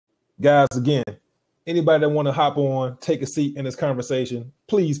Guys, again, anybody that want to hop on, take a seat in this conversation,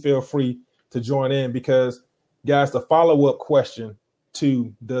 please feel free to join in because, guys, the follow-up question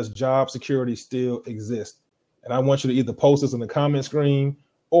to does job security still exist? And I want you to either post this in the comment screen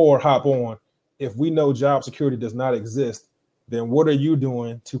or hop on. If we know job security does not exist, then what are you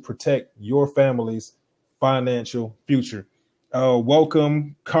doing to protect your family's financial future?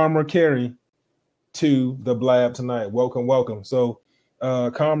 Welcome, Karma Carey, to the Blab tonight. Welcome, welcome. So,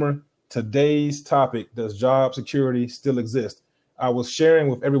 Karma, today's topic, does job security still exist? I was sharing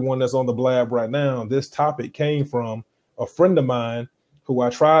with everyone that's on the Blab right now. This topic came from a friend of mine who I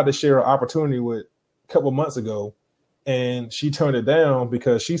tried to share an opportunity with a couple months ago, and she turned it down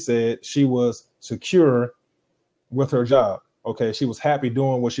because she said she was secure with her job. Okay, she was happy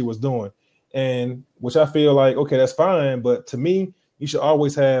doing what she was doing, and which I feel like, okay, that's fine. But to me, you should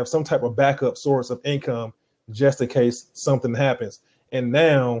always have some type of backup source of income just in case something happens. And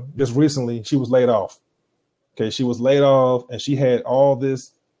now, just recently, she was laid off. Okay, she was laid off, and she had all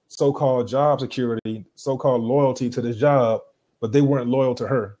this so-called job security, so-called loyalty to this job, but they weren't loyal to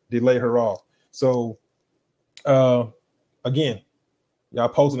her. They laid her off. So, again, y'all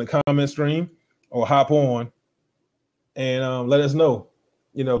post in the comment stream or hop on and let us know,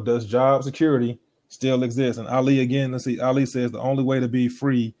 does job security still exist? And Ali, again, let's see, Ali says the only way to be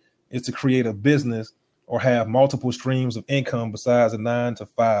free is to create a business or have multiple streams of income besides a 9 to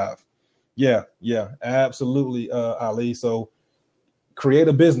 5. Yeah, absolutely, Ali. So create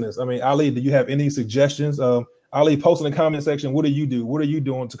a business. I mean, Ali, do you have any suggestions? Ali, post in the comment section. What do you do? What are you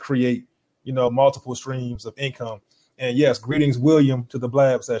doing to create, multiple streams of income? And yes, greetings, William, to the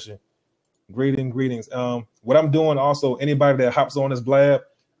Blab session. Greetings. What I'm doing also, anybody that hops on this Blab,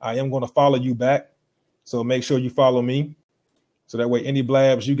 I am going to follow you back. So make sure you follow me. So that way, any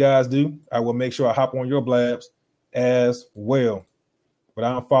Blabs you guys do, I will make sure I hop on your Blabs as well. But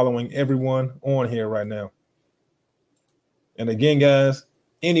I'm following everyone on here right now. And again, guys,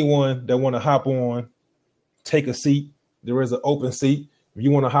 anyone that want to hop on, take a seat. There is an open seat. If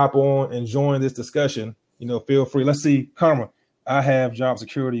you want to hop on and join this discussion, feel free. Let's see, Karma. I have job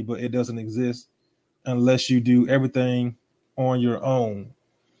security, but it doesn't exist unless you do everything on your own.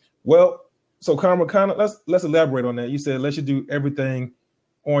 Well, so Karma, kind of let's elaborate on that. You said let you do everything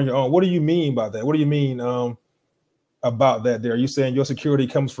on your own. What do you mean by that? What do you mean about that there? Are you saying your security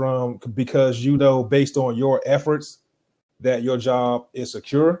comes from because based on your efforts that your job is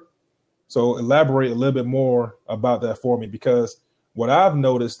secure? So elaborate a little bit more about that for me, because what I've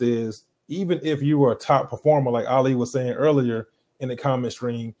noticed is even if you are a top performer, like Ali was saying earlier in the comment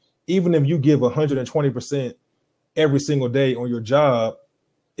stream, even if you give 120% every single day on your job,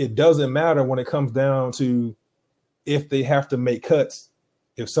 it doesn't matter when it comes down to if they have to make cuts.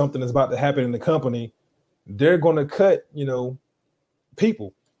 If something is about to happen in the company, they're going to cut,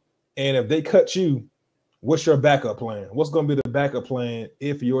 people. And if they cut you, what's your backup plan? What's going to be the backup plan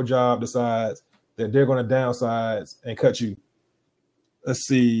if your job decides that they're going to downsize and cut you? Let's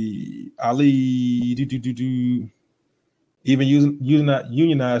see, Ali, even using not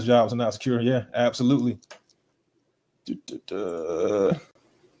unionized jobs are not secure. Yeah, absolutely.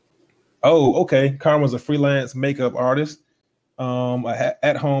 Oh, okay. Karma's a freelance makeup artist,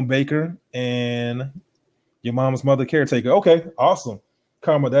 at-home baker, and your mom's mother caretaker. Okay, awesome.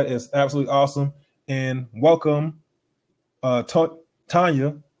 Karma, that is absolutely awesome. And welcome,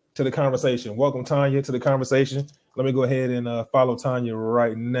 Tanya, to the conversation. Welcome, Tanya, to the conversation. Let me go ahead and follow Tanya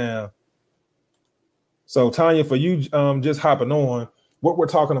right now. So, Tanya, for you just hopping on, what we're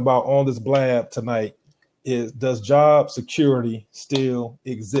talking about on this Blab tonight is, does job security still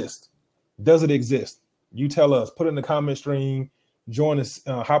exist? Does it exist? You tell us. Put it in the comment stream. Join us.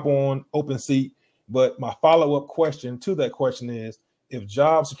 Hop on, open seat. But my follow-up question to that question is, if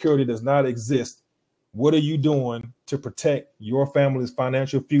job security does not exist, what are you doing to protect your family's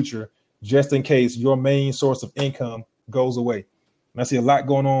financial future just in case your main source of income goes away? And I see a lot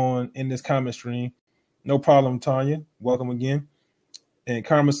going on in this comment stream. No problem, Tanya. Welcome again. And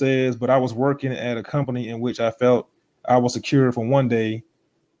Karma says, but I was working at a company in which I felt I was secure from one day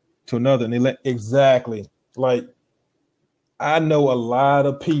to another. And exactly. Like, I know a lot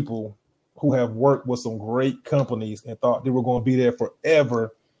of people who have worked with some great companies and thought they were going to be there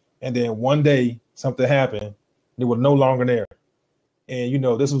forever. And then one day something happened. They were no longer there. And,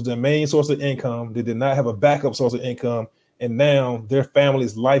 this was their main source of income. They did not have a backup source of income. And now their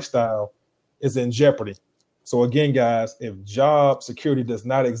family's lifestyle is in jeopardy. So again, guys, if job security does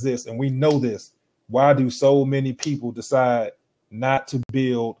not exist, and we know this, why do so many people decide not to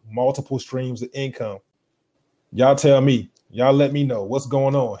build multiple streams of income? Y'all tell me. Y'all let me know what's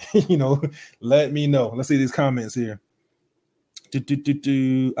going on. Let me know. Let's see these comments here.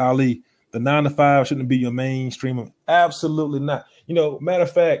 Ali, the 9 to 5 shouldn't be your mainstream. Absolutely not. Matter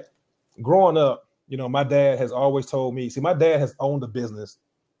of fact, growing up, my dad has always told me, see, my dad has owned a business,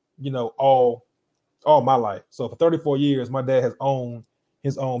 all my life. So for 34 years, my dad has owned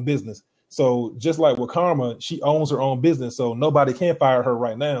his own business. So just like with Karma, she owns her own business. So nobody can fire her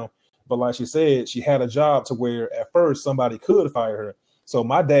right now. But like she said, she had a job to where at first somebody could fire her. So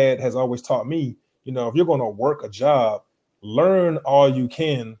my dad has always taught me, if you're going to work a job, learn all you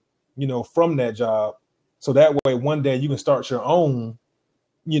can, from that job. So that way, one day you can start your own,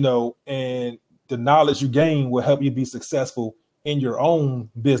 and the knowledge you gain will help you be successful in your own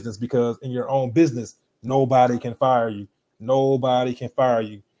business, because in your own business, nobody can fire you. Nobody can fire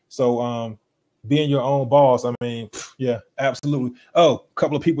you. So, being your own boss, I mean, yeah, absolutely. Oh, a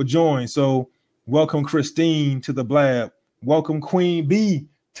couple of people joined. So welcome Christine to the Blab. Welcome Queen B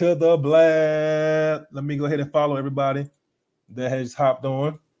to the Blab. Let me go ahead and follow everybody that has hopped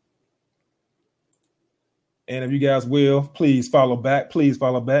on. And if you guys will, please follow back. Please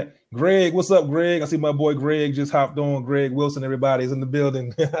follow back. Greg, what's up, Greg? I see my boy Greg just hopped on. Greg Wilson, everybody's in the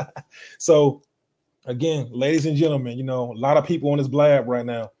building. So again, ladies and gentlemen, a lot of people on this Blab right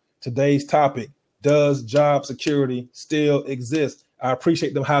now. Today's topic, does job security still exist? I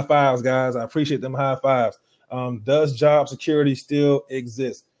appreciate them high fives, guys. I appreciate them high fives. Does job security still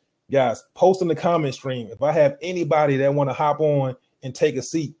exist? Guys, post in the comment stream. If I have anybody that want to hop on and take a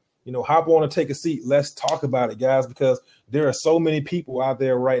seat, hop on and take a seat. Let's talk about it, guys, because there are so many people out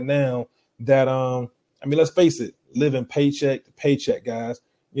there right now that, let's face it, living paycheck to paycheck, guys.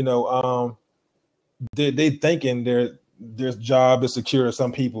 They thinking their job is secure.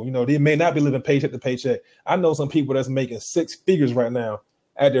 Some people, they may not be living paycheck to paycheck. I know some people that's making 6 figures right now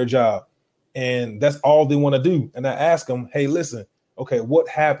at their job, and that's all they want to do. And I ask them, hey, listen, okay, what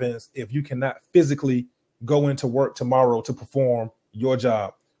happens if you cannot physically go into work tomorrow to perform your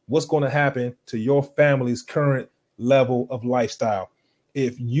job? What's going to happen to your family's current level of lifestyle?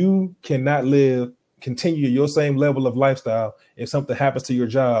 If you cannot continue your same level of lifestyle, if something happens to your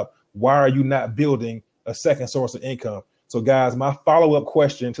job, why are you not building a second source of income? So guys, my follow-up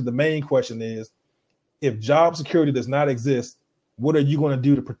question to the main question is, if job security does not exist, what are you going to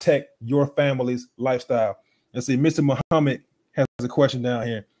do to protect your family's lifestyle? Let's see, Mr. Muhammad has a question down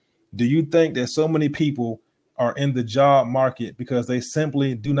here. Do you think that so many people are in the job market because they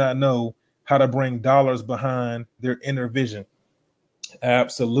simply do not know how to bring dollars behind their inner vision?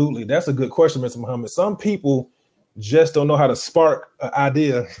 Absolutely. That's a good question, Mr. Muhammad. Some people just don't know how to spark an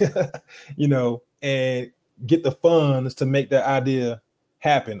idea, and get the funds to make that idea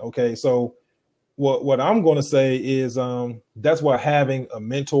happen. Okay. So what I'm going to say is, that's why having a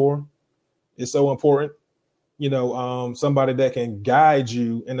mentor is so important. Somebody that can guide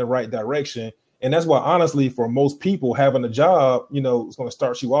you in the right direction. And that's why, honestly, for most people, having a job, is going to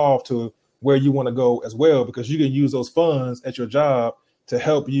start you off to where you want to go as well, because you can use those funds at your job to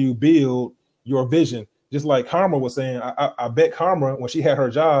help you build your vision. Just like Karma was saying, I bet Karma, when she had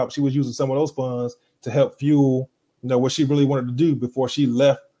her job, she was using some of those funds to help fuel, what she really wanted to do before she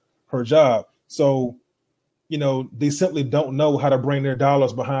left her job. So, they simply don't know how to bring their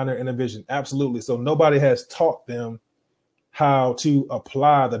dollars behind their inner vision. Absolutely. So nobody has taught them how to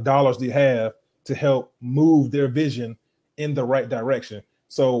apply the dollars they have to help move their vision in the right direction.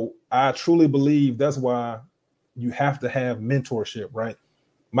 So I truly believe that's why you have to have mentorship, right?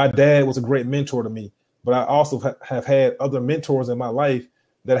 My dad was a great mentor to me, but I also have had other mentors in my life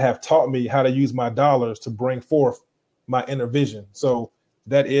that have taught me how to use my dollars to bring forth my inner vision. So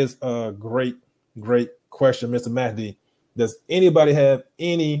that is a great, great question, Mr. Mahdi. Does anybody have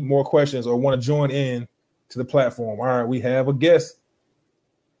any more questions or want to join in to the platform? All right, we have a guest.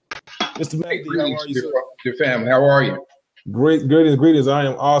 Mr. Mahdi, how are you, sir? Your family, how are you? Great, greetings. I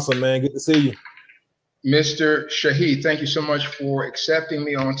am awesome, man. Good to see you. Mr. Shahid, thank you so much for accepting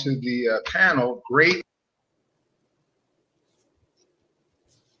me onto the panel. Great.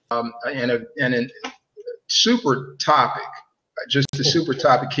 And a super topic, just a super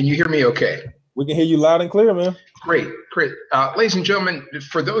topic. Can you hear me okay? We can hear you loud and clear, man. Great. Ladies and gentlemen,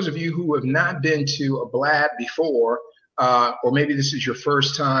 for those of you who have not been to a Blab before, or maybe this is your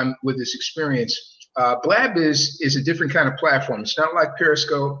first time with this experience, Blab is a different kind of platform. It's not like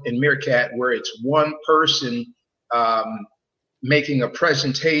Periscope and Meerkat, where it's one person making a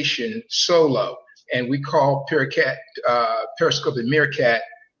presentation solo. And we call Periscope and Meerkat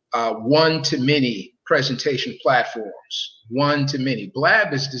one-to-many presentation platforms. One-to-many.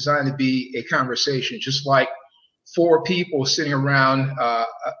 Blab is designed to be a conversation, just like 4 people sitting around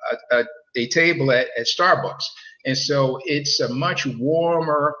a table at Starbucks. And so it's a much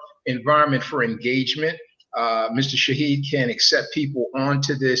warmer environment for engagement. Mr. Shahid can accept people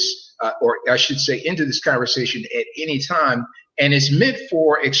onto this, or I should say into this conversation at any time, and it's meant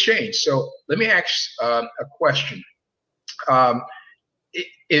for exchange. So let me ask a question. Let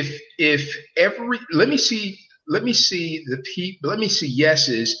me see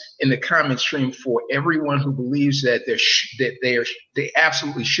yeses in the comment stream for everyone who believes that they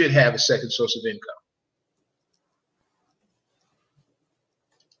absolutely should have a second source of income.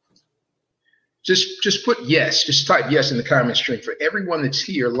 Just put yes, just type yes in the comment stream for everyone that's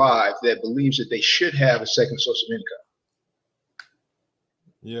here live that believes that they should have a second source of income.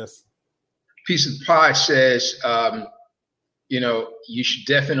 Yes. Piece of the Pie says, you should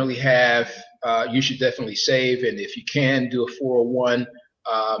definitely save, and if you can do a 401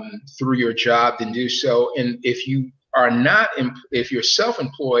 through your job, then do so. And if you're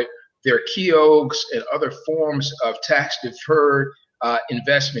self-employed, there are Keoghs and other forms of tax deferred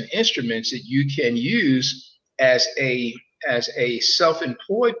investment instruments that you can use as a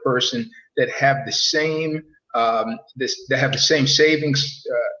self-employed person that have the same savings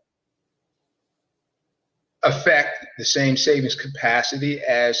effect, the same savings capacity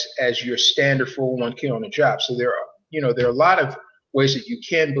as your standard 401k on a job. So there are a lot of ways that you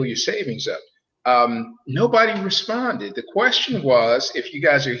can build your savings up. Nobody responded. The question was, if you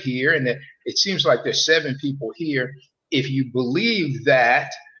guys are here, and it seems like there's 7 people here, if you believe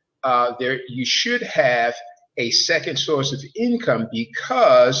that you should have a second source of income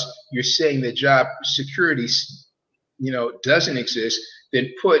because you're saying that job security, doesn't exist,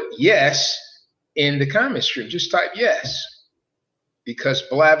 then put yes in the comment stream. Just type yes, because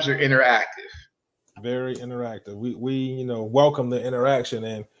blabs are interactive. Very interactive. We welcome the interaction.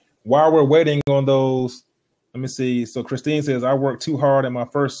 And while we're waiting on those, let me see. So Christine says, I worked too hard at my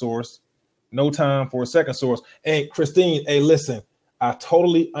first source. No time for a second source. And Christine, hey, listen, I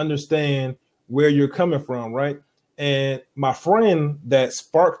totally understand where you're coming from, right? And my friend that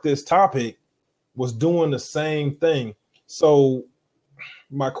sparked this topic was doing the same thing. So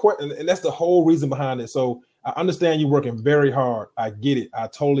my question, and that's the whole reason behind it. So I understand you're working very hard. I get it. I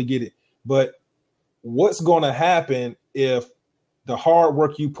totally get it. But what's going to happen if the hard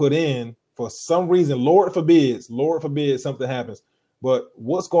work you put in, for some reason, Lord forbid something happens, but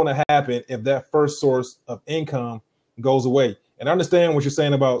what's going to happen if that first source of income goes away? And I understand what you're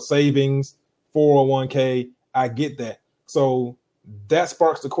saying about savings, 401k. I get that. So that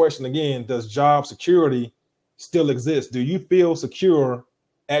sparks the question again, does job security still exist? Do you feel secure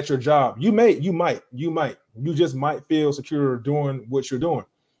at your job? You just might feel secure doing what you're doing.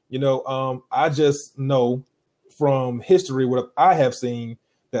 I just know from history, what I have seen,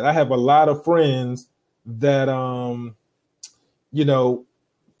 that I have a lot of friends that,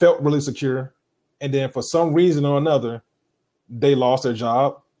 felt really secure. And then for some reason or another, they lost their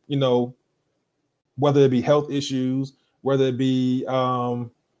job, whether it be health issues, whether it be,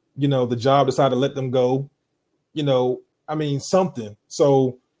 the job decided to let them go, something.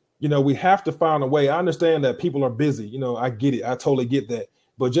 So, we have to find a way. I understand that people are busy. I get it. I totally get that.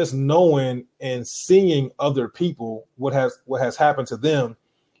 But just knowing and seeing other people, what has happened to them,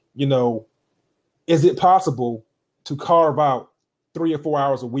 is it possible to carve out 3 or 4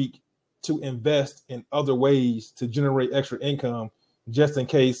 hours a week to invest in other ways to generate extra income just in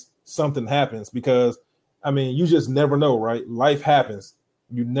case something happens? Because, you just never know, right? Life happens.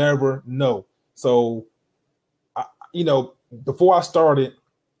 You never know. So, before I started,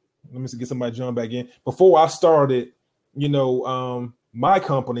 let me get somebody join back in. Before I started, my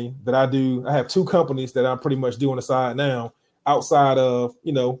company that I have 2 companies that I'm pretty much doing aside now outside of,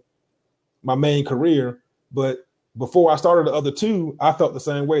 my main career. But before I started the other 2, I felt the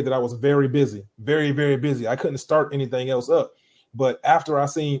same way, that I was very busy, very, very busy. I couldn't start anything else up. But after I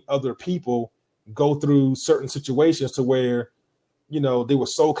seen other people go through certain situations to where, they were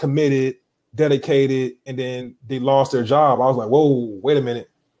so committed, dedicated, and then they lost their job, I was like, whoa, wait a minute.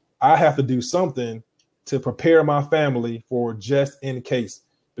 I have to do something to prepare my family for just in case,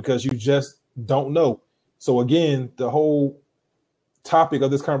 because you just don't know. So again, the whole topic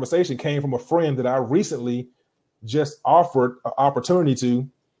of this conversation came from a friend that I recently just offered an opportunity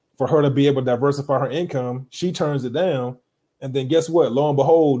for her to be able to diversify her income. She turns it down. And then guess what? Lo and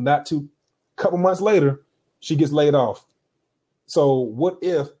behold, couple months later, she gets laid off. So what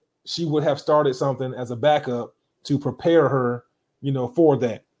if she would have started something as a backup to prepare her, for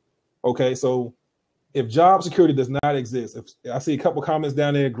that? Okay. So if job security does not exist, if I see a couple comments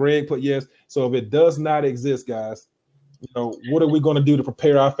down there, Greg put yes. So if it does not exist, guys, what are we going to do to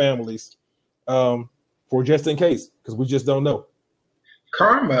prepare our families for just in case? Because we just don't know.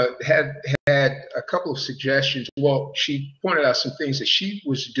 Karma had a couple of suggestions. Well, she pointed out some things that she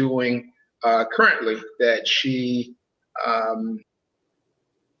was doing currently that she,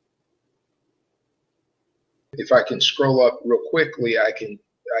 if I can scroll up real quickly, I can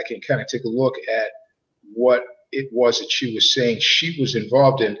kind of take a look at what it was that she was saying she was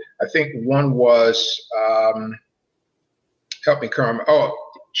involved in. I think one was, help me, Carmen. Oh,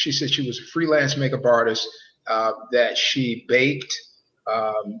 she said she was a freelance makeup artist, that she baked,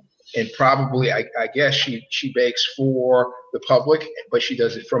 and probably, I guess she bakes for the public, but she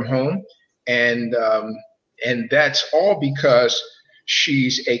does it from home. And that's all because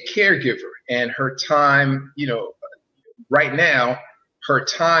she's a caregiver, and her time, right now, her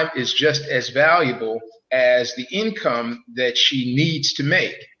time is just as valuable as the income that she needs to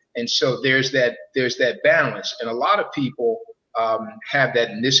make. And so there's that balance. And a lot of people have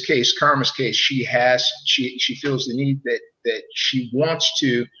that. In this case, Karma's case, she feels the need that she wants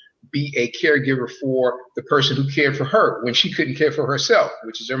to be a caregiver for the person who cared for her when she couldn't care for herself,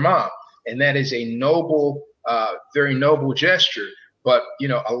 which is her mom. And that is a noble, very noble gesture. But,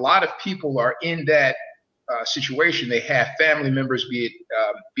 a lot of people are in that situation. They have family members, be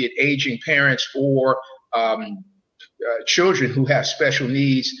it aging parents or children who have special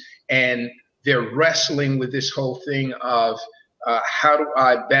needs, and they're wrestling with this whole thing of how do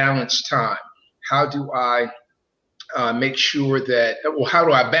I balance time? How do I make sure that, how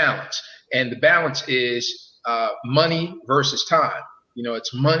do I balance? And the balance is money versus time.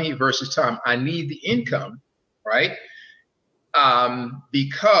 It's money versus time. I need the income, right?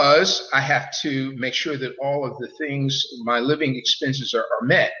 Because I have to make sure that all of the things, my living expenses are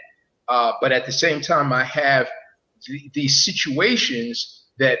met. But at the same time, I have these situations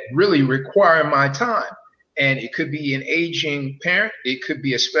that really require my time. And it could be an aging parent, it could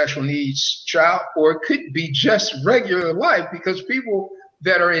be a special needs child, or it could be just regular life, because people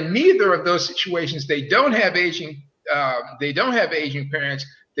that are in neither of those situations, they don't have aging parents,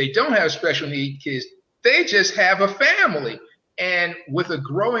 they don't have special need kids, they just have a family. And with a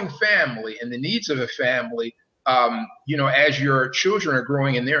growing family and the needs of a family, as your children are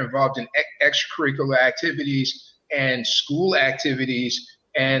growing and they're involved in extracurricular activities and school activities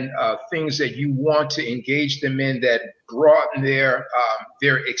and things that you want to engage them in that broaden their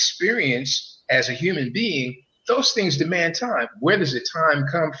experience as a human being, those things demand time. Where does the time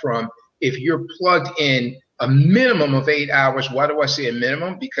come from if you're plugged in a minimum of 8 hours? Why do I say a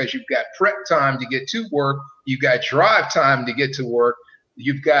minimum? Because you've got prep time to get to work, you've got drive time to get to work,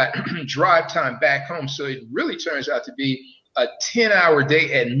 you've got drive time back home. So it really turns out to be a 10-hour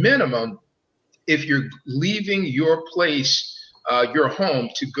day at minimum if you're leaving your place, your home,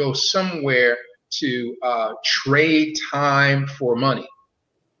 to go somewhere to trade time for money.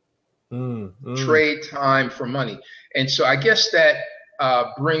 Trade time for money. And so I guess that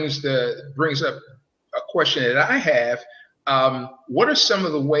brings up a question that I have. What are some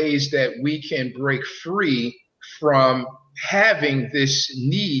of the ways that we can break free from having this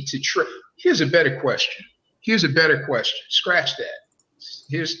need to trade? Here's a better question. Scratch that.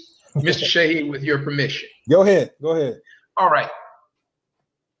 Here's Mr. Shahid, with your permission. Go ahead. All right.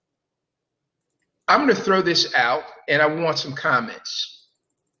 I'm going to throw this out, and I want some comments.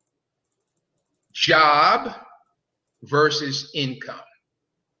 Job versus income.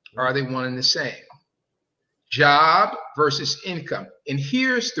 Are they one and the same? Job versus income. And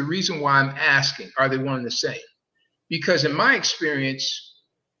here's the reason why I'm asking, are they one and the same? Because in my experience,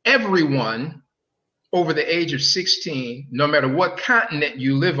 everyone over the age of 16, no matter what continent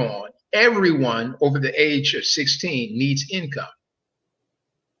you live on, everyone over the age of 16 needs income,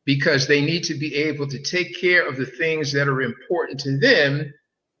 because they need to be able to take care of the things that are important to them,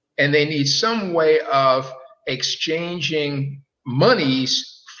 and they need some way of exchanging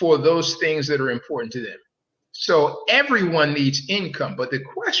monies for those things that are important to them. So everyone needs income, but the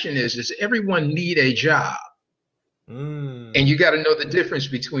question is, does everyone need a job? And you got to know the difference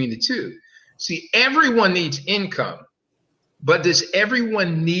between the two. See, everyone needs income, but does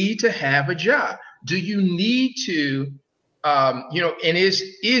everyone need to have a job? Do you need to, and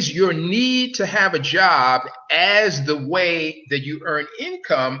is your need to have a job as the way that you earn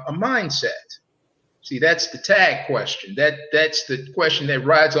income a mindset? See, that's the tag question. That's the question that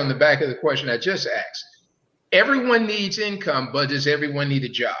rides on the back of the question I just asked. Everyone needs income, but does everyone need a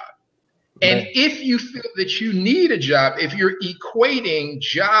job? And if you feel that you need a job, if you're equating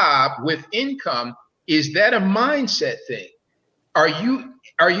job with income, is that a mindset thing? Are you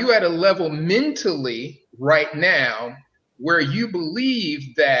at a level mentally right now where you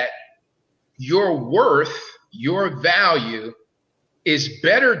believe that your worth, your value is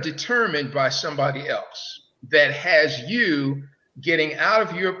better determined by somebody else, that has you getting out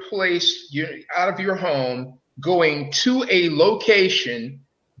of your place, out of your home, going to a location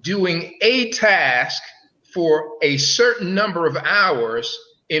doing a task for a certain number of hours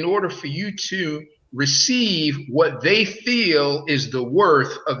in order for you to receive what they feel is the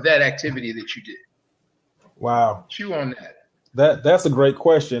worth of that activity that you did? Wow. Chew on that. That's a great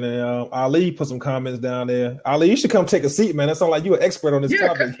question. And Ali put some comments down there. Ali, you should come take a seat, man. That sounds like you're an expert on this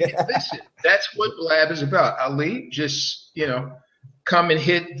topic. Listen, that's what Blab is about. Ali, just, come and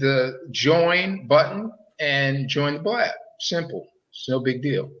hit the join button and join the Blab. Simple. It's no big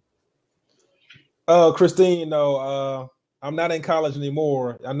deal. Christine, I'm not in college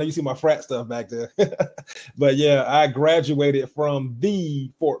anymore. I know you see my frat stuff back there. But yeah, I graduated from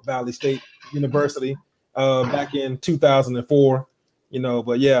the Fort Valley State University back in 2004,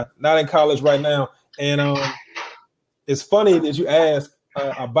 but yeah, not in college right now. And it's funny that you asked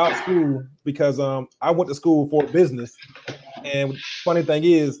about school because I went to school for business. And funny thing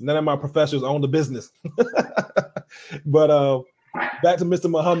is, none of my professors own the business. But back to Mr.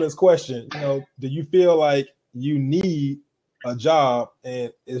 Muhammad's question, do you feel like you need a job,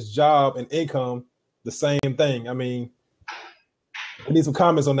 and is job and income the same thing? I mean, we need some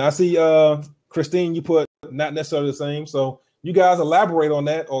comments on that. I see Christine, you put not necessarily the same. So you guys elaborate on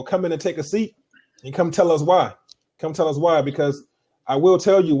that, or come in and take a seat and come tell us why. Come tell us why, because I will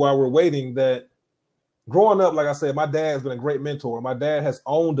tell you while we're waiting that growing up, like I said, my dad has been a great mentor. My dad has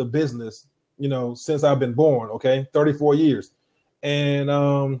owned a business, since I've been born, 34 years.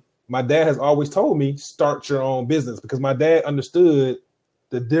 And my dad has always told me, start your own business, because my dad understood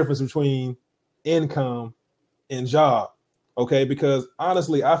the difference between income and job. Because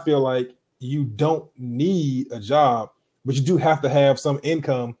honestly, I feel like you don't need a job, but you do have to have some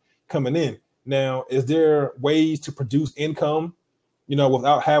income coming in. Now, is there ways to produce income,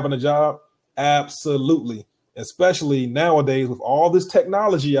 without having a job? Absolutely. Especially nowadays with all this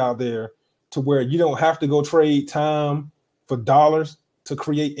technology out there, to where you don't have to go trade time for dollars to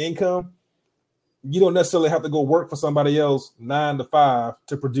create income. You don't necessarily have to go work for somebody else 9 to 5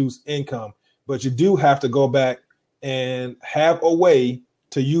 to produce income, but you do have to go back and have a way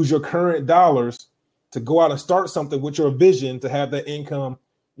to use your current dollars to go out and start something with your vision to have that income,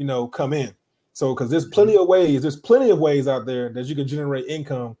 come in. So, because there's plenty of ways out there that you can generate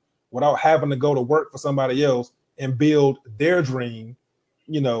income without having to go to work for somebody else and build their dream,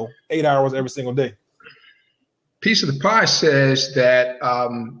 8 hours every single day. Piece of the Pie says that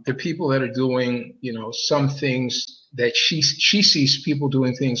the people that are doing, some things that she sees people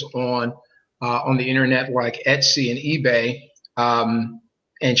doing things on the internet like Etsy and eBay,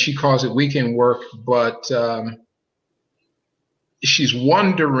 and she calls it weekend work, but she's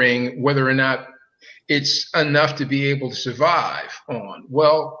wondering whether or not it's enough to be able to survive on.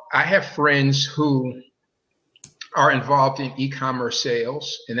 Well, I have friends who are involved in e-commerce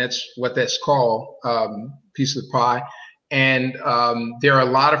sales, and that's what that's called, Piece of the Pie. And there are a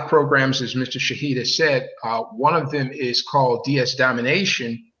lot of programs, as Mr. Shahid has said. One of them is called DS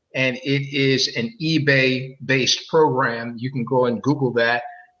Domination, and it is an eBay-based program. You can go and Google that.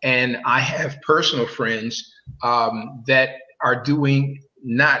 And I have personal friends that are doing,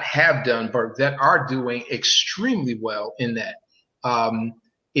 not have done, but that are doing extremely well in that.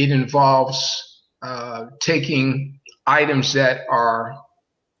 It involves taking items that are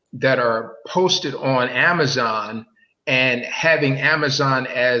posted on Amazon and having Amazon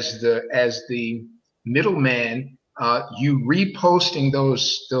as the middleman, you reposting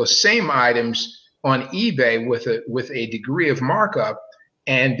those same items on eBay with a degree of markup.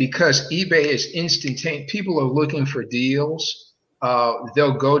 And because eBay is instantaneous, people are looking for deals.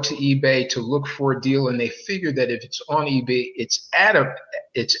 They'll go to eBay to look for a deal, and they figure that if it's on eBay, it's at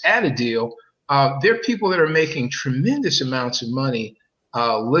a deal. There are people that are making tremendous amounts of money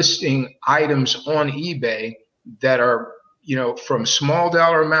listing items on eBay that are, from small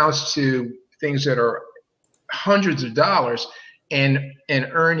dollar amounts to things that are hundreds of dollars, and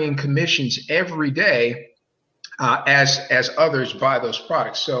earning commissions every day as others buy those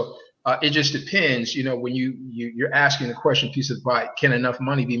products. So it just depends, when you're asking the question, Piece of the Pie, can enough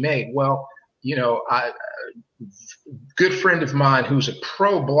money be made? Well, good friend of mine who's a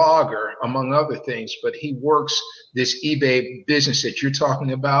pro blogger, among other things, but he works this eBay business that you're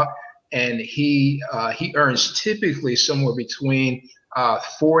talking about, and he earns typically somewhere between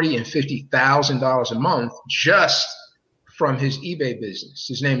 $40,000 and $50,000 a month just from his eBay business.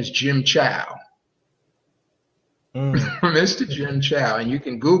 His name is Jim Chow. Mr. Jim Chow, and you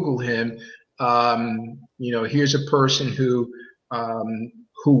can Google him. Here's a person who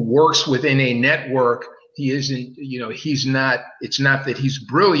works within a network. He isn't, it's not that he's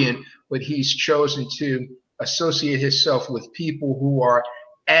brilliant, but he's chosen to associate himself with people who are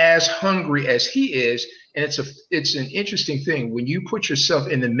as hungry as he is. And it's an interesting thing when you put yourself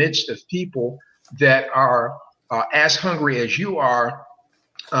in the midst of people that are as hungry as you are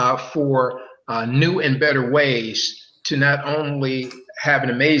for new and better ways to not only have an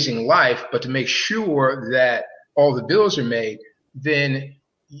amazing life, but to make sure that all the bills are made. Then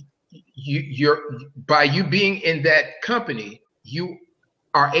by you being in that company, you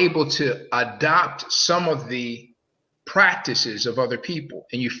are able to adopt some of the practices of other people,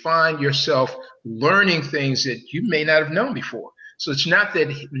 and you find yourself learning things that you may not have known before. So it's not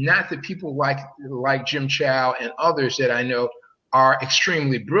that people like Jim Chow and others that I know are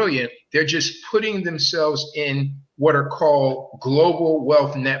extremely brilliant. They're just putting themselves in what are called global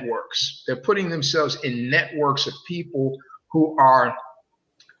wealth networks. They're putting themselves in networks of people who are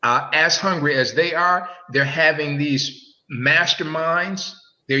as hungry as they are. They're having these masterminds.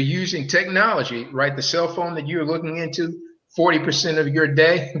 They're using technology, right? The cell phone that you're looking into 40% of your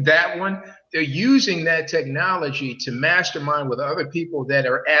day, that one, they're using that technology to mastermind with other people that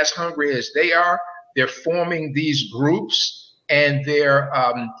are as hungry as they are. They're forming these groups, and they're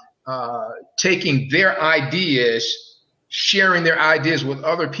taking their ideas, sharing their ideas with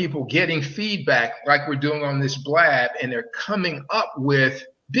other people, getting feedback like we're doing on this Blab, and they're coming up with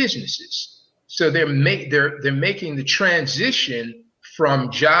businesses. So they're making the transition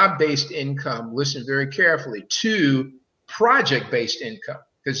from job-based income, listen very carefully, to project-based income,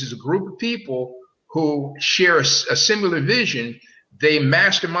 because there's a group of people who share a similar vision. They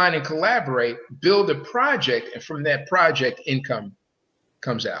mastermind and collaborate, build a project, and from that project, income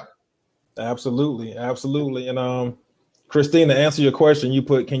comes out. Absolutely, absolutely. And Christine, to answer your question,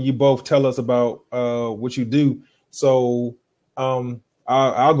 can you both tell us about what you do? So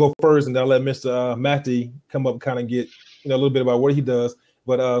I'll go first, and then I'll let Mr. Mahdi come up and kind of get a little bit about what he does.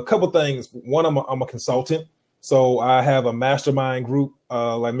 But a couple things. One, I'm a consultant. So I have a mastermind group,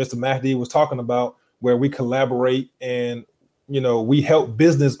 like Mr. Mahdi was talking about, where we collaborate and, we help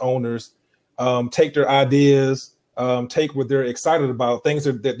business owners take their ideas, take what they're excited about, things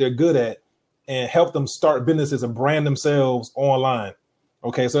that they're good at, and help them start businesses and brand themselves online.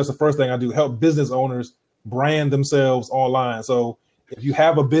 Okay, so that's the first thing I do, help business owners brand themselves online. So if you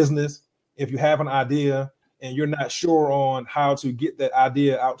have a business, if you have an idea, and you're not sure on how to get that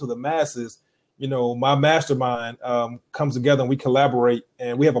idea out to the masses, my mastermind comes together and we collaborate,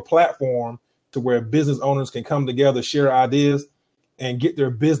 and we have a platform to where business owners can come together, share ideas, and get their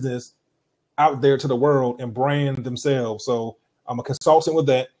business out there to the world and brand themselves. So I'm a consultant with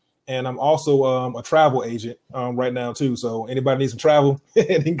that. And I'm also a travel agent right now, too. So anybody needs some travel,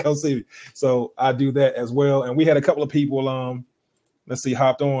 they can come see me. So I do that as well. And we had a couple of people,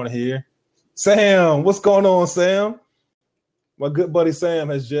 hopped on here. Sam, what's going on, Sam? My good buddy Sam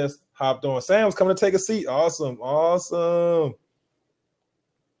has just hopped on. Sam's coming to take a seat. Awesome.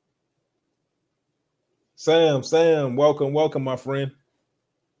 Sam, welcome, my friend.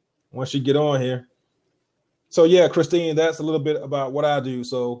 Once you get on here. So yeah, Christine, that's a little bit about what I do.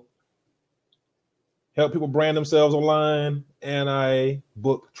 So help people brand themselves online, and I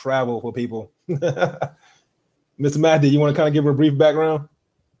book travel for people. Mr. Mahdi, you want to kind of give her a brief background?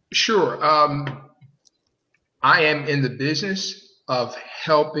 Sure. I am in the business of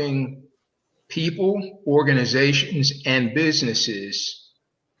helping people, organizations, and businesses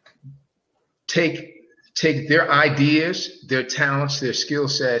take their ideas, their talents, their skill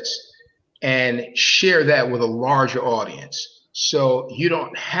sets, and share that with a larger audience. So you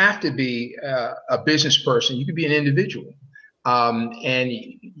don't have to be a business person. You could be an individual. And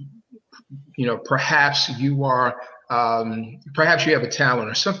perhaps you are, perhaps you have a talent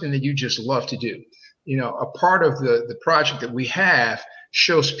or something that you just love to do. A part of the project that we have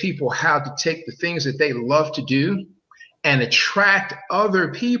shows people how to take the things that they love to do and attract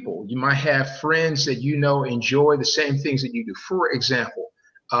other people. You might have friends that enjoy the same things that you do. For example,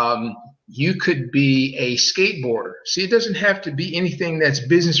 you could be a skateboarder. See, it doesn't have to be anything that's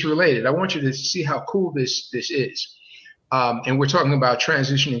business related. I want you to see how cool this is. And we're talking about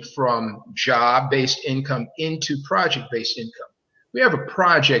transitioning from job-based income into project-based income. We have a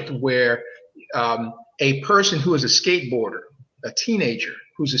project where a person who is a skateboarder, a teenager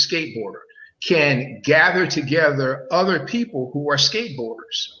who's a skateboarder, can gather together other people who are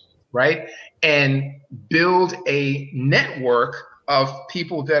skateboarders, right? And build a network of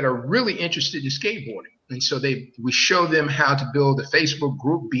people that are really interested in skateboarding. And so we show them how to build a Facebook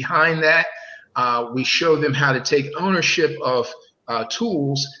group behind that. We show them how to take ownership of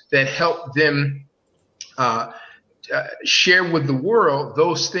tools that help them share with the world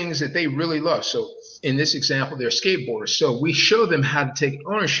those things that they really love. So in this example, they're skateboarders. So we show them how to take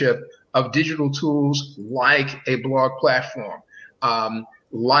ownership of digital tools like a blog platform,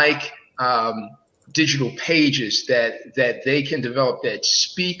 like digital pages that they can develop that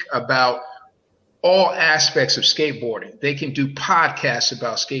speak about all aspects of skateboarding. They can do podcasts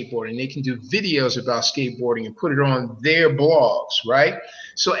about skateboarding. They can do videos about skateboarding and put it on their blogs, right?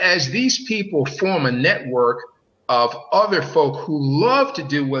 So as these people form a network of other folk who love to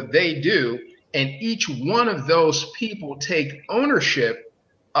do what they do, and each one of those people take ownership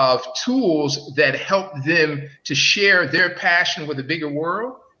of tools that help them to share their passion with a bigger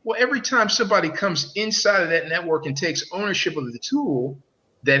world, well, every time somebody comes inside of that network and takes ownership of the tool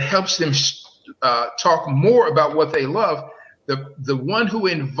that helps them talk more about what they love, the one who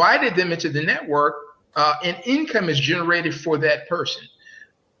invited them into the network, an income is generated for that person.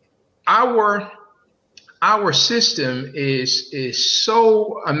 Our system is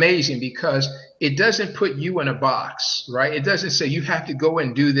so amazing because it doesn't put you in a box, right? It doesn't say you have to go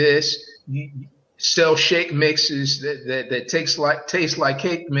and do this, sell shake mixes that taste like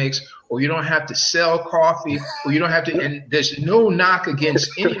cake mix, or you don't have to sell coffee, or you don't have to, and there's no knock against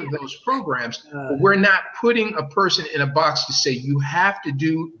any of those programs, but we're not putting a person in a box to say you have to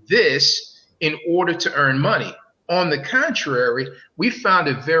do this in order to earn money. On the contrary, we found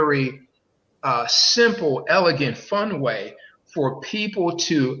a very simple, elegant, fun way for people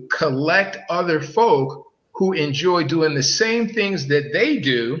to collect other folk who enjoy doing the same things that they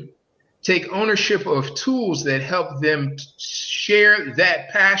do, take ownership of tools that help them share that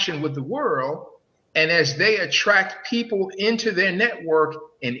passion with the world, and as they attract people into their network,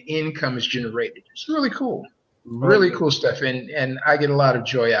 an income is generated. It's really cool. Really cool stuff, and I get a lot of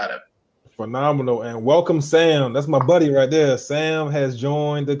joy out of it. Phenomenal. And welcome, Sam. That's my buddy right there. Sam has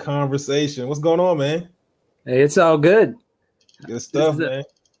joined the conversation. What's going on, man? Hey, it's all good. Good stuff, man.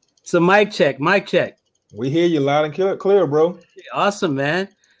 It's a mic check. We hear you loud and clear, bro. Awesome, man.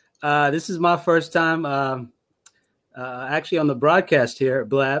 This is my first time actually on the broadcast here at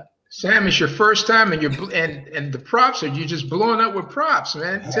Blab. Sam, it's your first time, and and the props, are you just blowing up with props,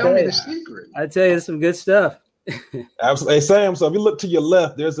 man? Tell me the secret. I tell you some good stuff. Absolutely. Hey, Sam, so if you look to your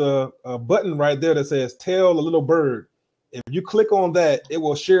left, there's a button right there that says Tell a Little Bird. If you click on that, it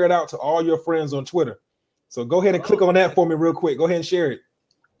will share it out to all your friends on Twitter. So go ahead and click on that for me real quick. Go ahead and share it.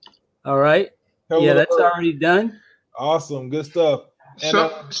 All right. Yeah, that's already done. Awesome. Good stuff.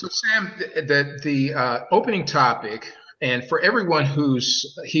 So Sam, the opening topic, and for everyone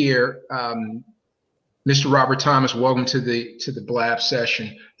who's here, Mr. Robert Thomas, welcome to the Blab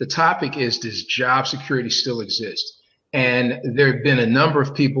session. The topic is, does job security still exist? And there have been a number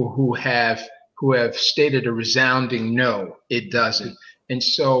of people who have stated a resounding no, it doesn't. And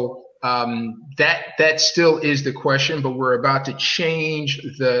so that still is the question, but we're about to change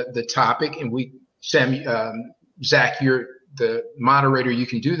the topic. And Zach, you're the moderator, you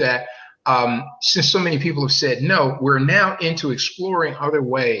can do that. Since so many people have said no, we're now into exploring other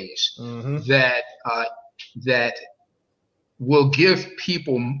ways that will give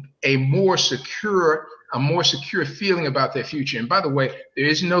people a more secure feeling about their future. And by the way, there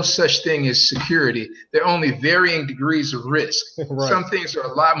is no such thing as security. There are only varying degrees of risk. Right. Some things are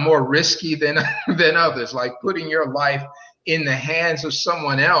a lot more risky than others, like putting your life in the hands of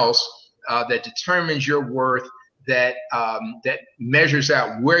someone else that determines your worth, that measures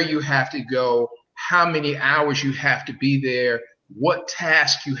out where you have to go, how many hours you have to be there, what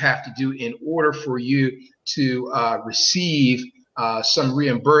task you have to do in order for you to receive some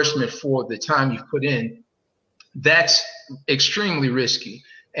reimbursement for the time you've put in. That's extremely risky.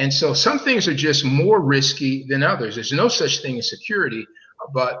 And so some things are just more risky than others. There's no such thing as security.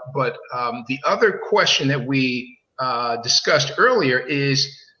 But the other question that we discussed earlier is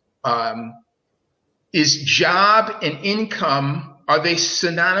job and income, are they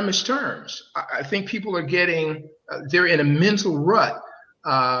synonymous terms? I think people are they're in a mental rut.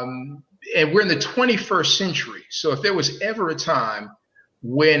 And we're in the 21st century. So if there was ever a time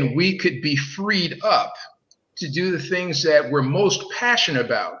when we could be freed up to do the things that we're most passionate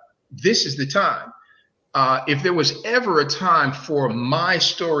about, this is the time. If there was ever a time for my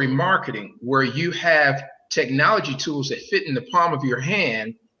story marketing, where you have technology tools that fit in the palm of your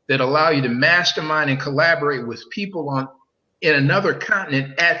hand that allow you to mastermind and collaborate with people in another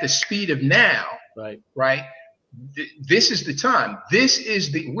continent at the speed of now, right? This is the time.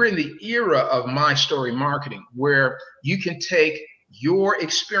 We're in the era of my story marketing, where you can take your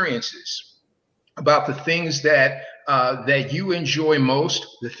experiences about the things that you enjoy most,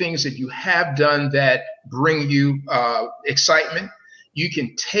 the things that you have done that bring you excitement. You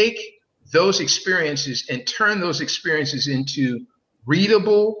can take those experiences and turn those experiences into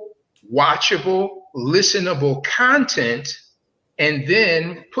readable, watchable, listenable content, and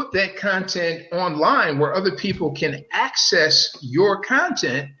then put that content online where other people can access your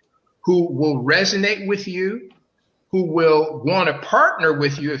content who will resonate with you, who will want to partner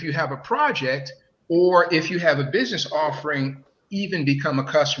with you if you have a project, or if you have a business offering, even become a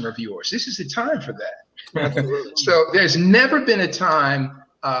customer of yours. This is the time for that. So there's never been a time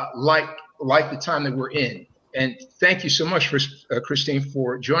like the time that we're in. And thank you so much, for Christine,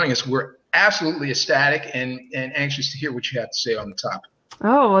 for joining us. We're absolutely ecstatic and anxious to hear what you have to say on the topic.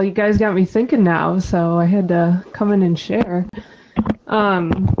 Oh, well, you guys got me thinking now, so I had to come in and share.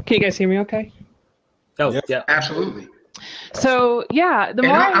 Can you guys hear me okay? Oh, yeah. Absolutely. So, yeah.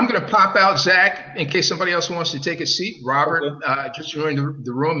 I'm going to pop out, Zach, in case somebody else wants to take a seat. Robert just joined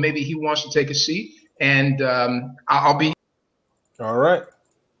the room. Maybe he wants to take a seat, and I'll be. All right.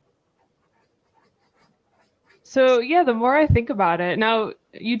 So, yeah, the more I think about it, now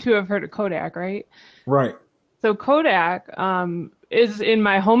you two have heard of Kodak, right? Right. So Kodak is in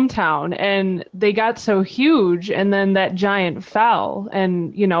my hometown, and they got so huge, and then that giant fell,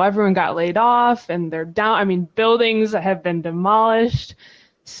 and, you know, everyone got laid off, and they're down. I mean, buildings have been demolished.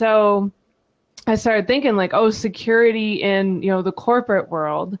 So I started thinking, like, oh, security in, you know, the corporate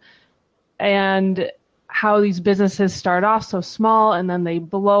world, and how these businesses start off so small and then they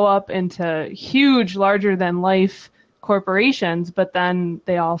blow up into huge, larger than life corporations, but then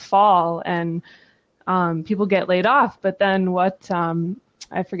they all fall and people get laid off. But then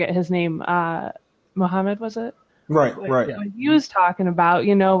I forget his name, Mohammed, was it? Right. He was talking about,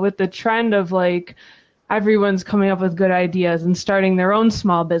 you know, with the trend of like everyone's coming up with good ideas and starting their own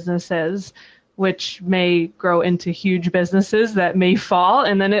small businesses, which may grow into huge businesses that may fall,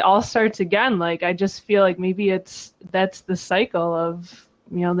 and then it all starts again. Like, I just feel like maybe that's the cycle of,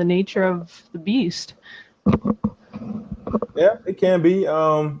 you know, the nature of the beast. Yeah, it can be.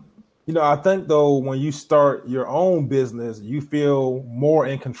 You know, I think though, when you start your own business, you feel more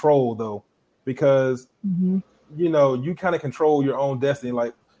in control though, because you know, you kind of control your own destiny.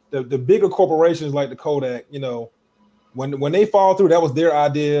 Like the bigger corporations like the Kodak, you know, when they fall through, that was their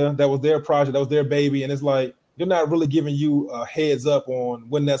idea, that was their project, that was their baby, and it's like they're not really giving you a heads up on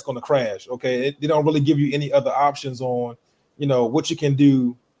when that's going to crash. Okay, they don't really give you any other options on, you know, what you can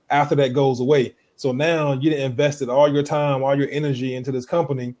do after that goes away. So now you invested all your time, all your energy into this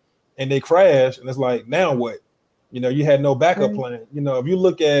company, and they crash, and it's like, now what? You know, you had no backup plan. You know, if you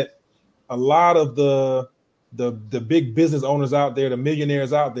look at a lot of the big business owners out there, the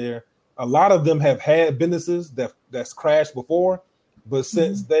millionaires out there, a lot of them have had businesses that's crashed before, but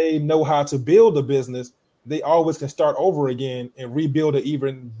since they know how to build a business, they always can start over again and rebuild an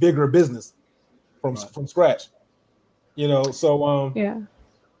even bigger business from scratch. You know, so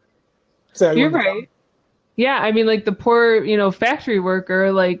you're right. Yeah, I mean, like the poor, you know, factory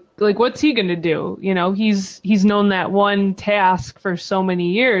worker, like what's he gonna do? You know, he's known that one task for so many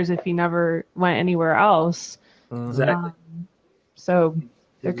years if he never went anywhere else. Exactly.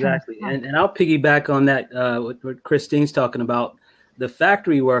 Exactly. And I'll piggyback on that, what Christine's talking about. The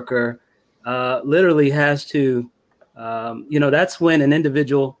factory worker literally has to, you know, that's when an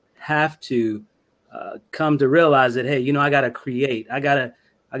individual have to come to realize that, hey, you know, I got to create. I got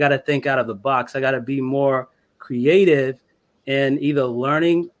to think out of the box. I got to be more creative and either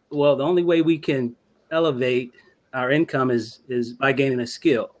learning. Well, the only way we can elevate our income is by gaining a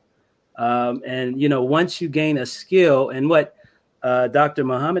skill. And, you know, once you gain a skill, and what Dr.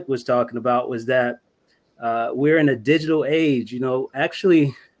 Muhammad was talking about was that we're in a digital age. You know,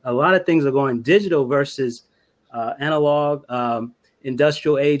 actually, a lot of things are going digital versus analog.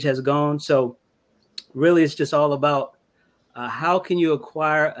 Industrial age has gone. So really, it's just all about how can you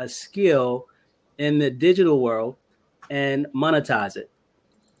acquire a skill in the digital world and monetize it.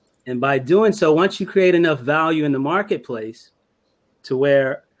 And by doing so, once you create enough value in the marketplace to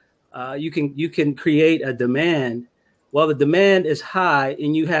where you can create a demand. Well, the demand is high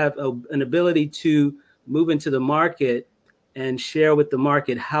and you have an ability to move into the market and share with the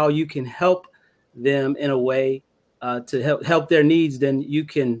market how you can help them in a way to help their needs, then you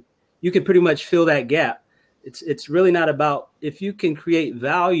can pretty much fill that gap. It's really not about, if you can create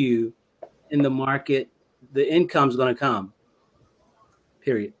value in the market, the income's going to come.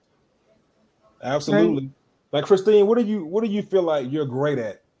 Period. Absolutely. Right. Like Christine, what do you feel like you're great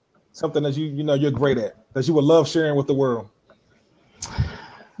at? Something that you know you're great at, that you would love sharing with the world.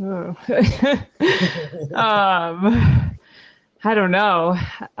 I don't know.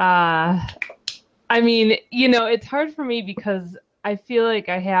 I mean, you know, it's hard for me because I feel like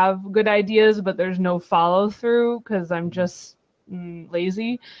I have good ideas, but there's no follow through because I'm just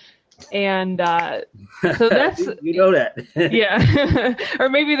lazy. And so that's you know that. Yeah. Or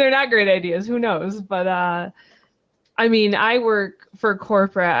maybe they're not great ideas, who knows, but I mean, I work for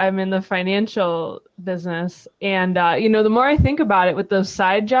corporate. I'm in the financial business. And, the more I think about it with those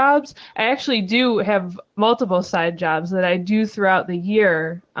side jobs, I actually do have multiple side jobs that I do throughout the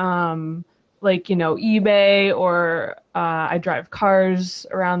year. Like, eBay, or I drive cars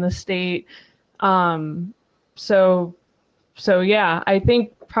around the state. So yeah, I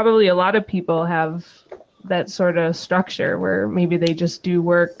think probably a lot of people have that sort of structure where maybe they just do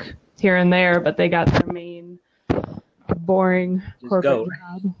work here and there, but they got their main boring corporate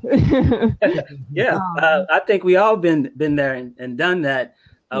job. Yeah, I think we all been there and done that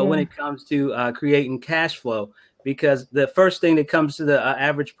when it comes to creating cash flow, because the first thing that comes to the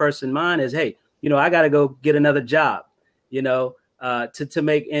average person mind is, hey, I got to go get another job, to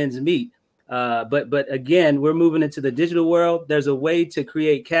make ends meet. But again, we're moving into the digital world. There's a way to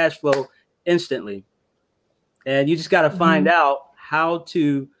create cash flow instantly, and you just got to find out how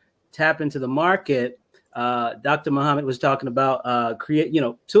to tap into the market. Dr. Muhammad was talking about create,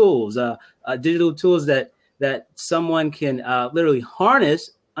 tools, digital tools that someone can literally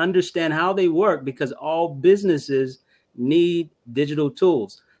harness, understand how they work, because all businesses need digital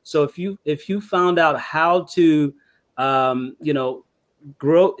tools. So if you found out how to,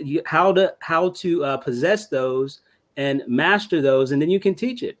 grow, how to possess those and master those, and then you can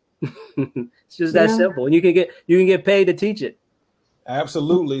teach it. It's just that simple, and you can get paid to teach it.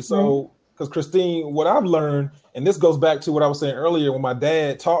 Absolutely. So, because Christine, what I've learned, and this goes back to what I was saying earlier when my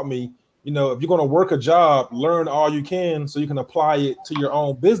dad taught me, if you're going to work a job, learn all you can so you can apply it to your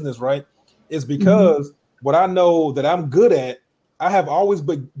own business, right? Is because what I know that I'm good at, I have always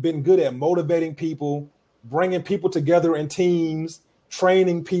been good at motivating people, bringing people together in teams,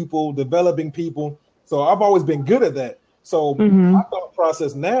 training people, developing people. So I've always been good at that. So my thought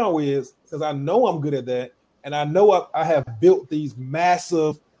process now is, because I know I'm good at that, and I know I have built these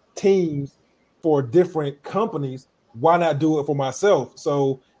massive teams for different companies, why not do it for myself?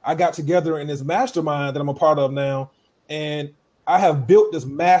 So I got together in this mastermind that I'm a part of now, and I have built this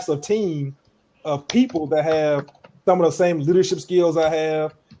massive team of people that have some of the same leadership skills I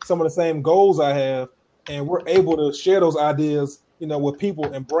have, some of the same goals I have, and we're able to share those ideas, with people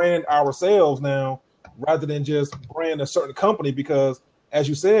and brand ourselves now, rather than just brand a certain company. Because as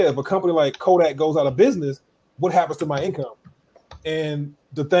you said, if a company like Kodak goes out of business, what happens to my income? And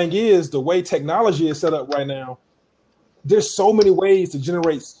the thing is, the way technology is set up right now, there's so many ways to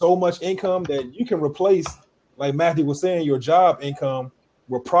generate so much income that you can replace, like Matthew was saying, your job income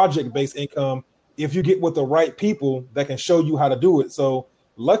with project-based income if you get with the right people that can show you how to do it. So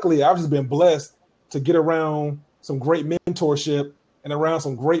luckily, I've just been blessed to get around some great mentorship and around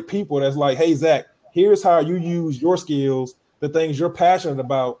some great people that's like, hey, Zach, here's how you use your skills, the things you're passionate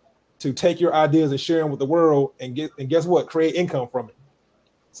about, to take your ideas and share them with the world, and guess what? Create income from it.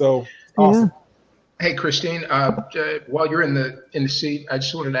 So awesome. Hey, Christine, while you're in the seat, I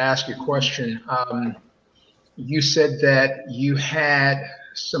just wanted to ask you a question. You said that you had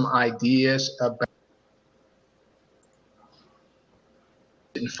some ideas about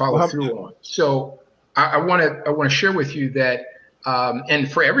and follow through on. So I want to share with you that,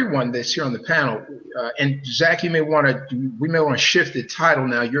 and for everyone that's here on the panel, and Zach, we may want to shift the title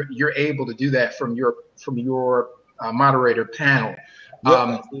now. You're able to do that from your moderator panel.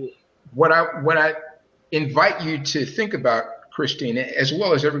 What I invite you to think about, Christine, as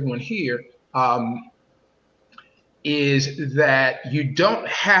well as everyone here, is that you don't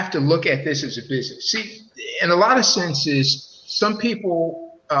have to look at this as a business. See, in a lot of senses, some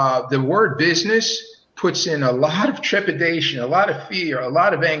people, the word business puts in a lot of trepidation, a lot of fear, a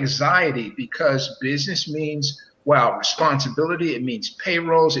lot of anxiety, because business means, responsibility. It means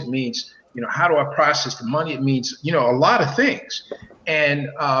payrolls. It means, how do I process the money? It means, a lot of things. And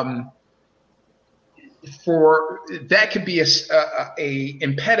for that could be a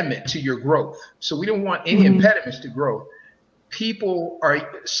impediment to your growth. So we don't want any impediments to growth. People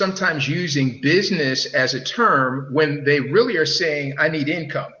are sometimes using business as a term when they really are saying, I need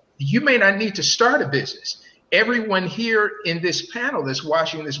income. You may not need to start a business. Everyone here in this panel that's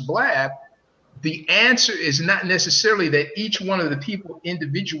watching this blab, the answer is not necessarily that each one of the people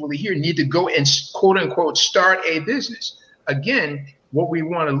individually here need to go and quote unquote start a business. Again, what we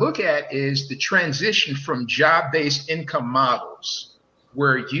want to look at is the transition from job-based income models,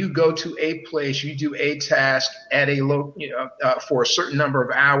 where you go to a place, you do a task at a low, for a certain number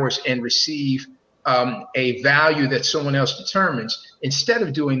of hours and receive a value that someone else determines. Instead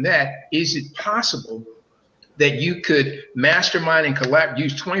of doing that, is it possible that you could mastermind and collaborate,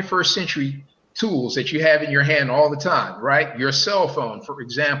 use 21st century tools that you have in your hand all the time, right? Your cell phone, for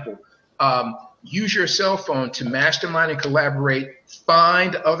example. Use your cell phone to mastermind and collaborate,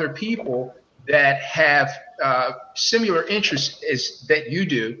 find other people that have similar interests as that you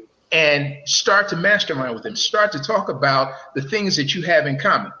do, and start to mastermind with them. Start to talk about the things that you have in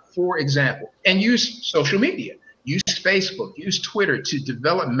common, for example, and use social media. Use Facebook, use Twitter to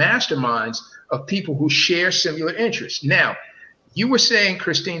develop masterminds of people who share similar interests. Now, you were saying,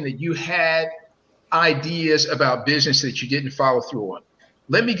 Christine, that you had ideas about business that you didn't follow through on.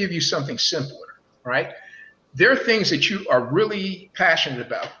 Let me give you something simpler, right? There are things that you are really passionate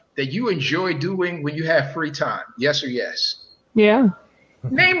about that you enjoy doing when you have free time. Yes or yes? Yeah.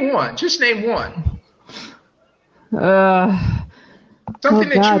 Name one. Just name one. Something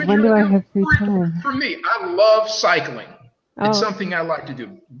that you enjoy. When do I have free time? For me, I love cycling. It's something I like to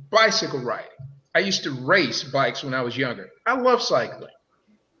do. Bicycle riding. I used to race bikes when I was younger. I love cycling.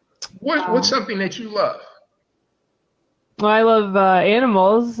 What's something that you love? Well, I love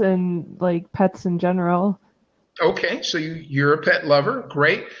animals and like pets in general. Okay, so you're a pet lover.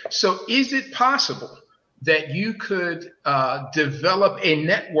 Great. So is it possible that you could develop a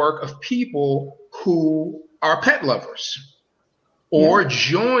network of people who are pet lovers, or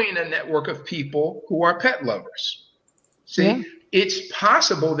join a network of people who are pet lovers? See, it's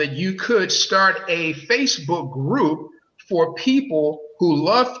possible that you could start a Facebook group for people who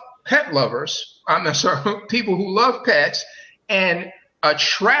love pet lovers. I'm sorry, people who love pets, and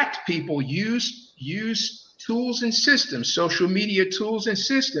attract people. Use tools and systems, social media tools and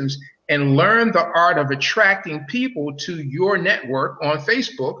systems, and learn the art of attracting people to your network on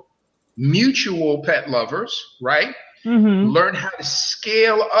Facebook. Mutual pet lovers, right? Mm-hmm. Learn how to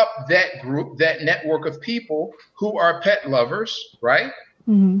scale up that group, that network of people who are pet lovers, right?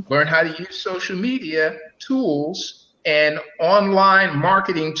 Mm-hmm. Learn how to use social media tools and online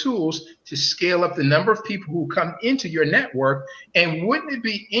marketing tools to scale up the number of people who come into your network. And wouldn't it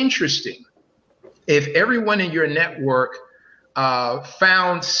be interesting if everyone in your network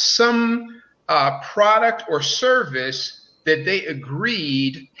found some product or service that they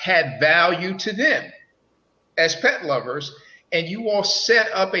agreed had value to them as pet lovers, and you all set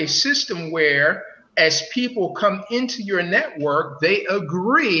up a system where as people come into your network, they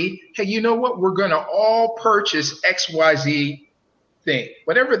agree, hey, you know what, we're going to all purchase XYZ thing,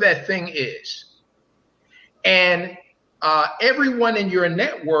 whatever that thing is. And everyone in your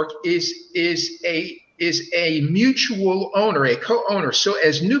network is a mutual owner, a co-owner. So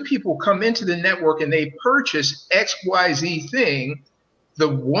as new people come into the network and they purchase XYZ thing, the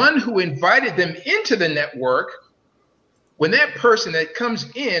one who invited them into the network, when that person that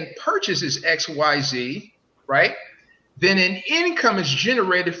comes in purchases XYZ, right, then an income is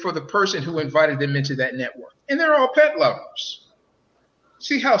generated for the person who invited them into that network. And they're all pet lovers.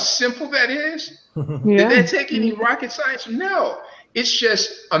 See how simple that is? Did that take any rocket science? No. It's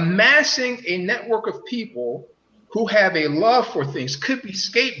just amassing a network of people who have a love for things. Could be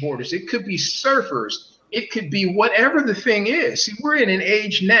skateboarders. It could be surfers. It could be whatever the thing is. See, we're in an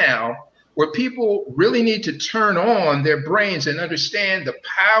age now where people really need to turn on their brains and understand the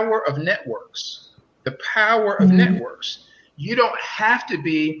power of networks. The power of networks. You don't have to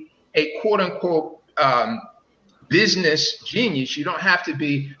be a quote unquote business genius. You don't have to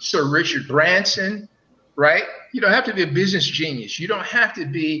be Sir Richard Branson, right? You don't have to be a business genius. You don't have to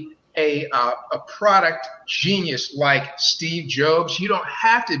be a product genius like Steve Jobs. You don't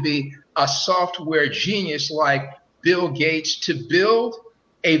have to be a software genius like Bill Gates to build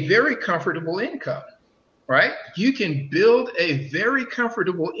a very comfortable income, right? You can build a very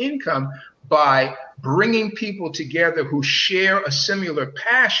comfortable income by bringing people together who share a similar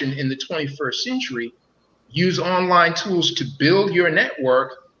passion in the 21st century. Use online tools to build your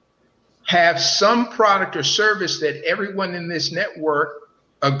network, have some product or service that everyone in this network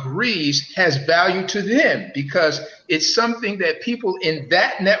agrees has value to them because it's something that people in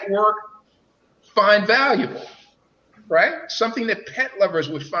that network find valuable, right? Something that pet lovers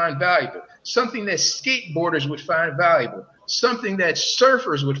would find valuable, something that skateboarders would find valuable, something that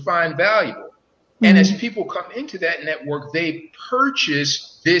surfers would find valuable. Mm-hmm. And as people come into that network, they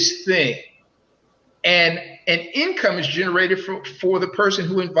purchase this thing. And an income is generated for the person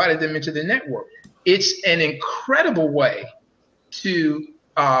who invited them into the network. It's an incredible way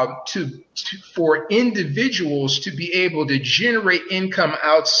for individuals to be able to generate income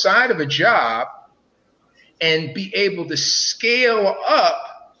outside of a job and be able to scale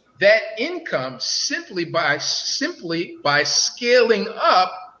up that income simply by scaling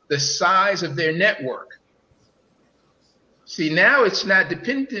up the size of their network. See, now it's not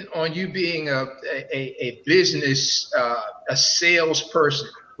dependent on you being a business, a salesperson,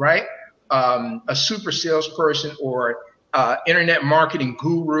 right? A super salesperson or internet marketing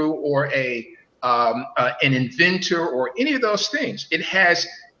guru or an inventor or any of those things. It has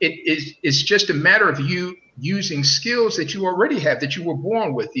it's just a matter of you using skills that you already have, that you were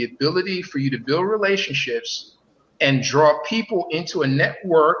born with, the ability for you to build relationships and draw people into a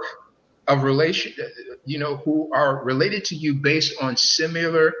network of who are related to you based on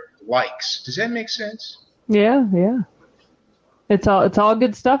similar likes. Does that make sense? Yeah. It's all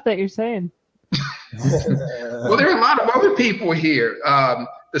good stuff that you're saying. Well, there are a lot of other people here.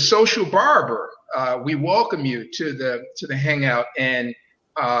 The Social Barber, we welcome you to the hangout, and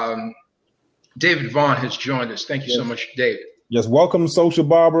David Vaughn has joined us. Thank you so much, David. Yes, welcome, Social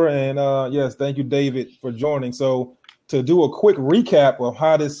Barber, and yes, thank you, David, for joining. So to do a quick recap of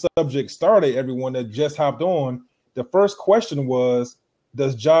how this subject started, everyone that just hopped on, the first question was,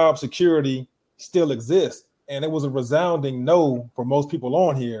 does job security still exist? And it was a resounding no for most people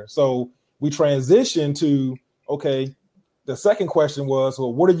on here. So we transitioned to, okay, the second question was,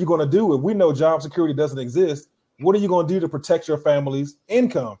 well, what are you going to do if we know job security doesn't exist? What are you going to do to protect your family's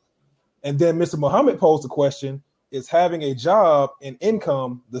income? And then Mr. Muhammad posed the question, is having a job and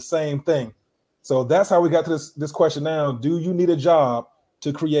income the same thing? So that's how we got to this question now. Do you need a job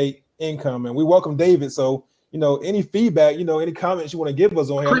to create income? And we welcome David. So, any feedback, any comments you want to give us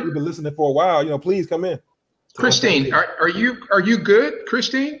on here, we've been listening for a while, please come in. Christine, are you good?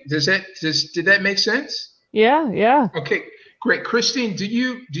 Christine, did that make sense? Yeah. Okay, great. Christine, do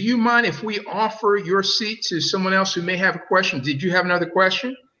you mind if we offer your seat to someone else who may have a question? Did you have another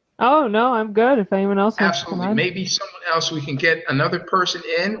question? Oh no, I'm good. If anyone else wants to come Absolutely. on. Maybe someone else, we can get another person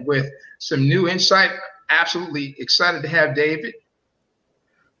in with some new insight. Absolutely excited to have David.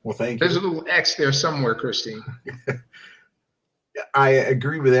 Well, thank you. There's a little X there somewhere, Christine. I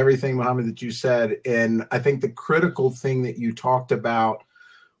agree with everything, Muhammad, that you said. And I think the critical thing that you talked about,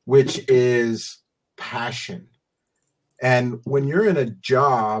 which is passion. And when you're in a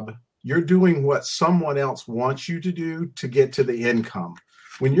job, you're doing what someone else wants you to do to get to the income.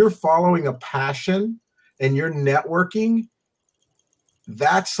 When you're following a passion and you're networking,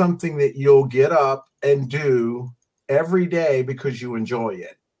 that's something that you'll get up and do every day because you enjoy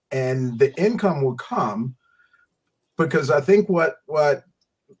it. And the income will come, because I think what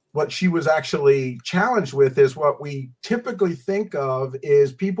she was actually challenged with is what we typically think of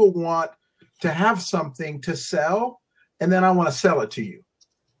is people want to have something to sell, and then I want to sell it to you.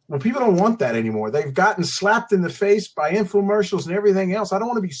 Well, people don't want that anymore. They've gotten slapped in the face by infomercials and everything else. I don't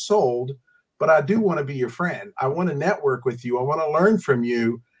want to be sold, but I do want to be your friend. I want to network with you. I want to learn from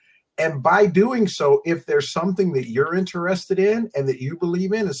you. And by doing so, if there's something that you're interested in and that you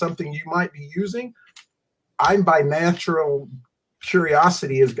believe in and something you might be using, I'm by natural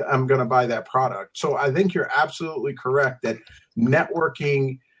curiosity I'm going to buy that product. So I think you're absolutely correct that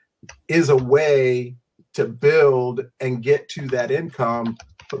networking is a way to build and get to that income,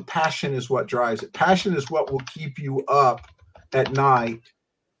 but passion is what drives it. Passion is what will keep you up at night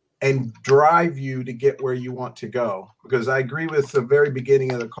and drive you to get where you want to go. Because I agree with the very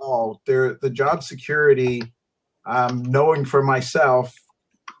beginning of the call, the job security, knowing for myself,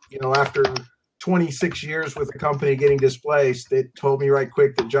 after 26 years with a company getting displaced, it told me right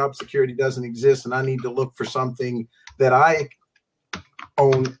quick that job security doesn't exist, and I need to look for something that I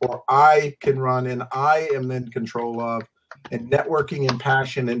own or I can run and I am in control of, and networking and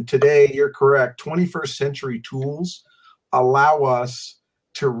passion. And today, you're correct, 21st century tools allow us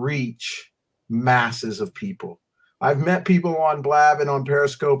to reach masses of people. I've met people on Blab and on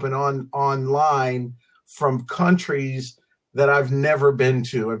Periscope and online from countries that I've never been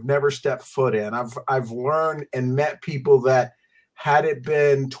to, I've never stepped foot in. I've learned and met people that had it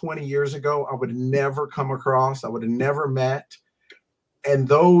been 20 years ago, I would have never come across, I would have never met. And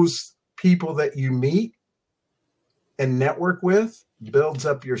those people that you meet and network with builds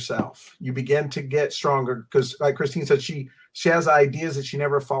up yourself. You begin to get stronger because, like Christine said, she has ideas that she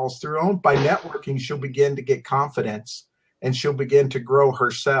never follows through on. By networking, she'll begin to get confidence and she'll begin to grow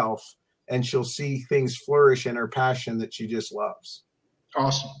herself. And she'll see things flourish in her passion that she just loves.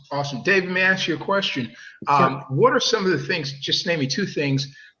 Awesome. David, may I ask you a question? Sure. What are some of the things, just name me two things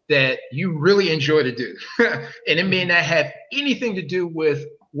that you really enjoy to do? And it may not have anything to do with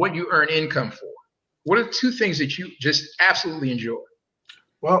what you earn income for. What are two things that you just absolutely enjoy?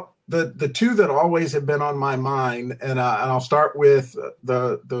 Well, the two that always have been on my mind, and I'll start with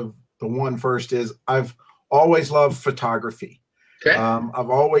the one first, is I've always loved photography. Okay.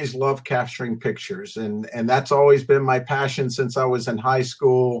 I've always loved capturing pictures, and that's always been my passion since I was in high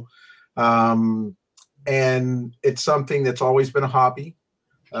school. And it's something that's always been a hobby.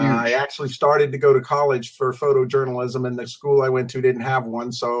 I actually started to go to college for photojournalism, and the school I went to didn't have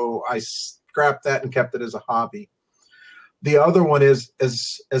one, so I scrapped that and kept it as a hobby. The other one is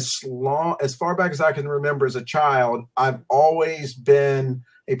as far back as I can remember as a child, I've always been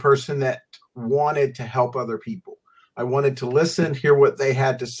a person that wanted to help other people. I wanted to listen, hear what they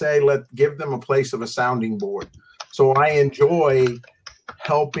had to say, give them a place of a sounding board. So I enjoy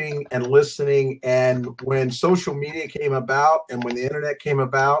helping and listening. And when social media came about and when the internet came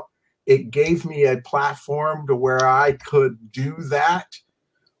about, it gave me a platform to where I could do that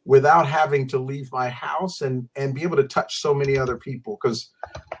without having to leave my house and be able to touch so many other people. Because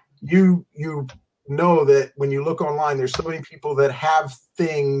you know that when you look online, there's so many people that have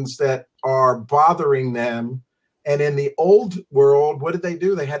things that are bothering them. And in the old world, what did they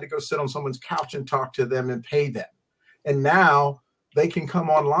do? They had to go sit on someone's couch and talk to them and pay them. And now they can come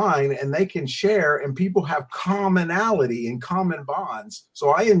online and they can share, and people have commonality and common bonds. So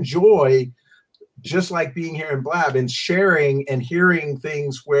I enjoy, just like being here in Blab, and sharing and hearing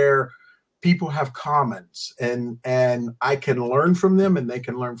things where people have commons, and I can learn from them and they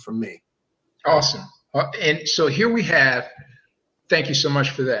can learn from me. Awesome. And so here we have, thank you so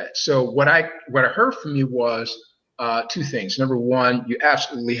much for that. So what I heard from you was two things. Number one, you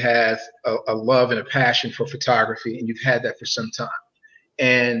absolutely have a love and a passion for photography, and you've had that for some time.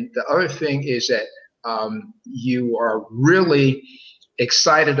 And the other thing is that you are really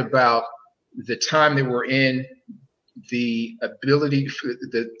excited about the time that we're in, the ability,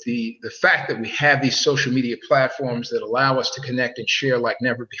 the fact that we have these social media platforms that allow us to connect and share like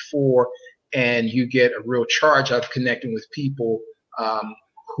never before, and you get a real charge out of connecting with people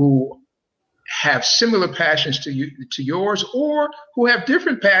who have similar passions to yours, or who have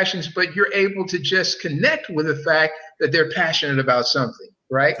different passions, but you're able to just connect with the fact that they're passionate about something,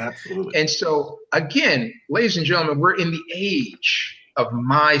 right? Absolutely. And so again, ladies and gentlemen, we're in the age of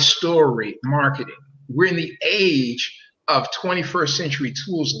my story marketing. We're in the age of 21st century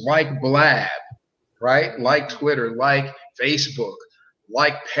tools like Blab, right? Like Twitter, like Facebook,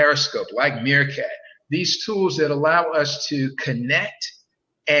 like Periscope, like Meerkat. These tools that allow us to connect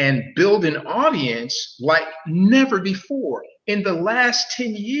and build an audience like never before. In the last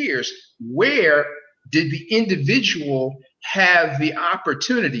 10 years, where did the individual have the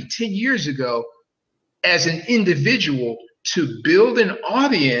opportunity 10 years ago as an individual to build an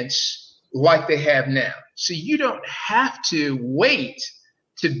audience like they have now? So you don't have to wait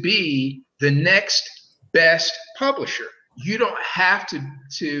to be the next best publisher. You don't have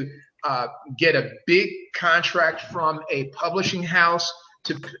to get a big contract from a publishing house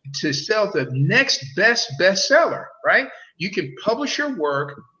to sell the next best bestseller, right? You can publish your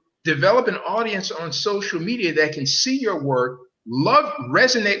work, develop an audience on social media that can see your work,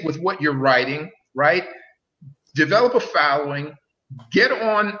 resonate with what you're writing, right? Develop a following, get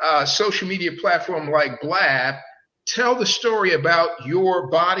on a social media platform like Blab, tell the story about your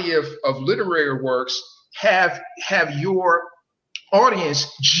body of literary works, have your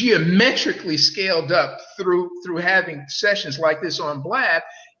audience geometrically scaled up through having sessions like this on Blab,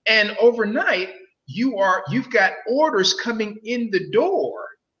 and overnight you've got orders coming in the door,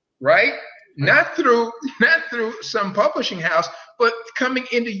 right? Not through some publishing house, but coming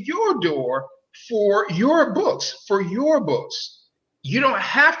into your door for your books. You don't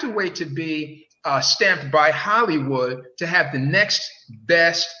have to wait to be stamped by Hollywood to have the next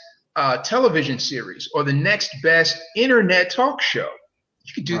best television series or the next best internet talk show.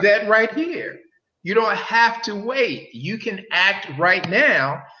 You can do that right here. You don't have to wait. You can act right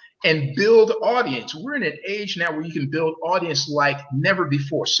now and build audience. We're in an age now where you can build audience like never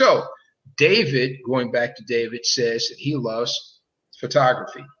before. So David, going back to David, says that he loves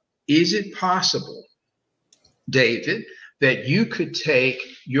photography. Is it possible, David, that you could take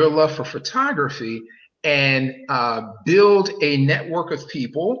your love for photography and build a network of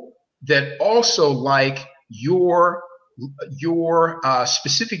people that also like your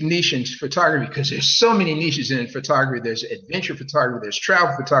specific niche in photography? Because there's so many niches in photography. There's adventure photography, there's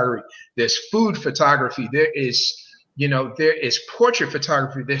travel photography, there's food photography, there is portrait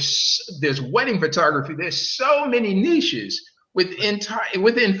photography, there's wedding photography. There's so many niches within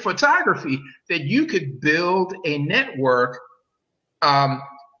photography that you could build a network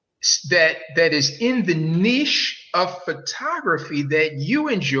that is in the niche of photography that you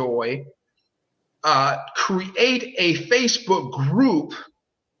enjoy. Create a Facebook group,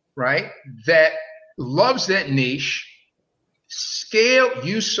 right, that loves that niche.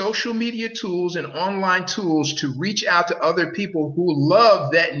 Use social media tools and online tools to reach out to other people who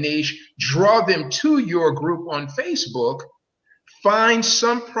love that niche, draw them to your group on Facebook, find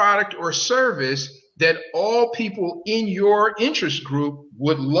some product or service that all people in your interest group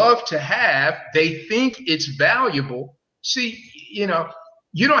would love to have. They think it's valuable. See, you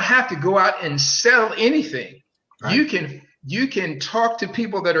don't have to go out and sell anything. Right. You can talk to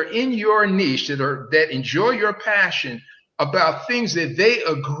people that are in your niche, that enjoy your passion about things that they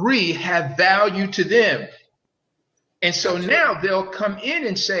agree have value to them. And so now they'll come in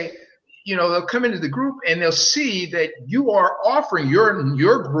and say, they'll come into the group and they'll see that you are offering,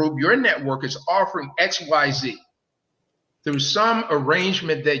 your group, your network is offering XYZ through some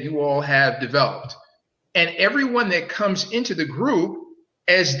arrangement that you all have developed. And everyone that comes into the group,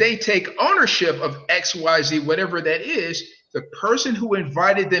 as they take ownership of XYZ, whatever that is, the person who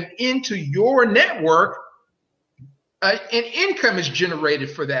invited them into your network, an income is generated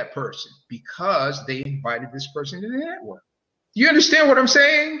for that person because they invited this person to the network. You understand what I'm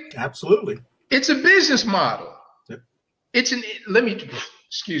saying? Absolutely. It's a business model. Yep.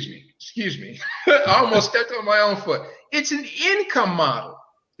 Excuse me. I almost stepped on my own foot. It's an income model.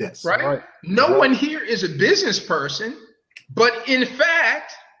 Yes. Right? No one here is a business person, but in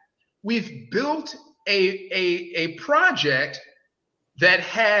fact, we've built a project that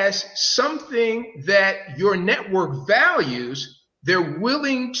has something that your network values. They're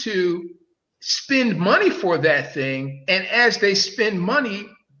willing to spend money for that thing. And as they spend money,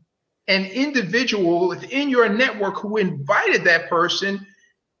 an individual within your network who invited that person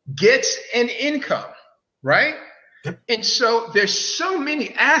gets an income, right? And so there's so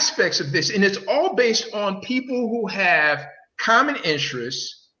many aspects of this, and it's all based on people who have common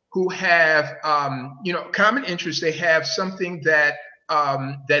interests, who have, common interests. They have something that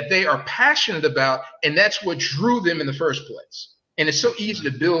they are passionate about, and that's what drew them in the first place. And it's so easy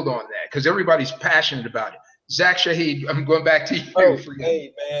to build on that because everybody's passionate about it. Zach Shahid, I'm going back to you.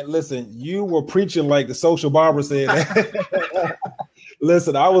 Hey, man, listen, you were preaching like the social barber said.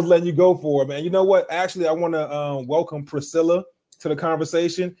 Listen, I was letting you go for it, man. You know what? Actually, I want to welcome Priscilla to the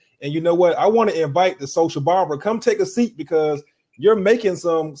conversation. And you know what? I want to invite the social barber. Come take a seat because you're making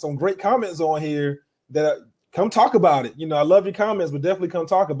some great comments on here that come talk about it. I love your comments, but definitely come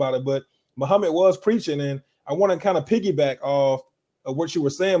talk about it. But Muhammad was preaching, and I want to kind of piggyback off of what you were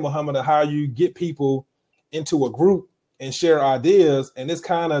saying, Muhammad, of how you get people into a group and share ideas. And this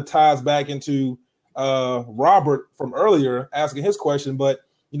kind of ties back into Robert from earlier asking his question. But,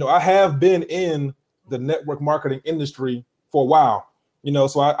 I have been in the network marketing industry for a while,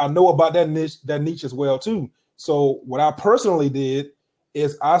 so I know about that niche as well, too. So what I personally did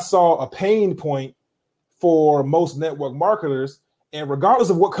is I saw a pain point for most network marketers. And regardless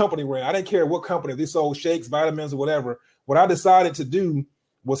of what company we're in, I didn't care what company, if they sold shakes, vitamins, or whatever. What I decided to do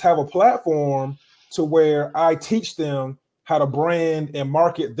was have a platform to where I teach them how to brand and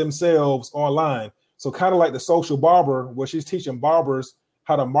market themselves online. So kind of like the social barber, where she's teaching barbers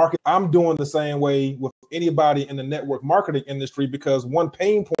how to market. I'm doing the same way with anybody in the network marketing industry, because one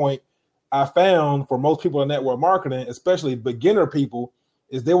pain point I found for most people in network marketing, especially beginner people,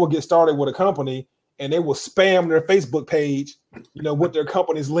 is they will get started with a company and they will spam their Facebook page, with their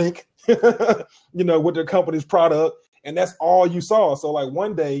company's link, with their company's product. And that's all you saw. So like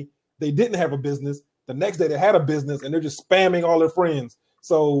one day they didn't have a business. The next day they had a business and they're just spamming all their friends.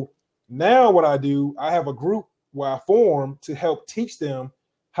 So now what I do, I have a group where I form to help teach them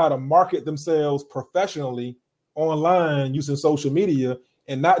how to market themselves professionally online using social media,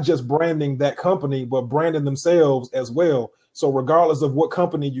 and not just branding that company, but branding themselves as well. So regardless of what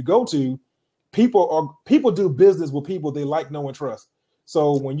company you go to, people do business with people they like, know, and trust.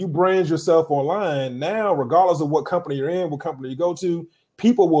 So when you brand yourself online, now, regardless of what company you're in, what company you go to,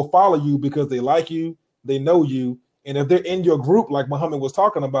 people will follow you because they like you, they know you. And if they're in your group, like Muhammad was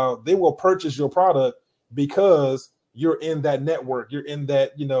talking about, they will purchase your product because you're in that network, you're in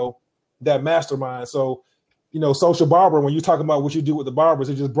that, that mastermind. So, social barber, when you talk about what you do with the barbers,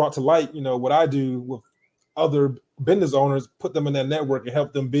 it just brought to light, what I do with other business owners, put them in that network and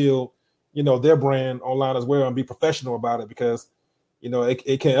help them build, their brand online as well and be professional about it, because,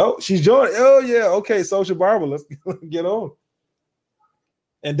 it can, oh, she's joining. Oh yeah. Okay. Social barber. Let's get on.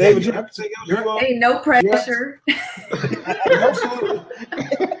 And David, you have to take out. Hey, no pressure.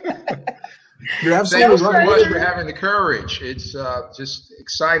 You're absolutely Thank you so much for having the courage. It's just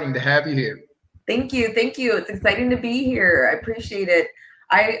exciting to have you here. Thank you. It's exciting to be here. I appreciate it.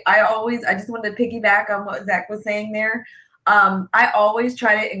 I just wanted to piggyback on what Zach was saying there. I always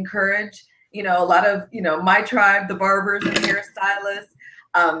try to encourage, a lot of, my tribe, the barbers and hairstylists.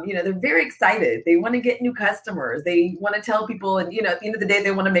 They're very excited. They want to get new customers. They want to tell people, and at the end of the day,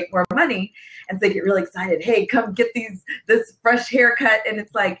 they want to make more money, and so they get really excited. Hey, come get this fresh haircut, and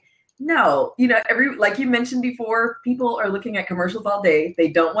it's like, no, like you mentioned before, people are looking at commercials all day. They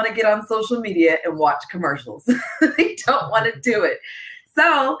don't want to get on social media and watch commercials. They don't want to do it.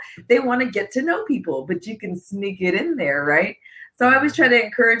 So they want to get to know people, but you can sneak it in there, right? So I always try to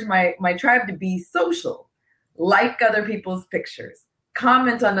encourage my tribe to be social, like other people's pictures,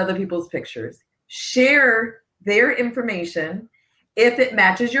 comment on other people's pictures, share their information if it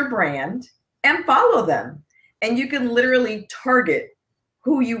matches your brand and follow them. And you can literally target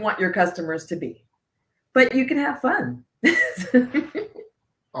who you want your customers to be. But you can have fun.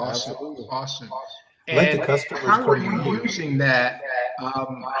 Awesome. Awesome. Let And the customers how are come you to you. using that?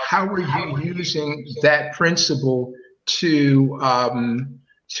 How are you using that principle to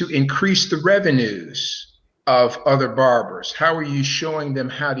increase the revenues of other barbers? How are you showing them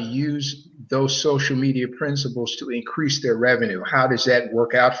how to use those social media principles to increase their revenue? How does that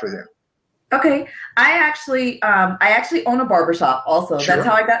work out for them? Okay, I actually own a barbershop also. Sure. That's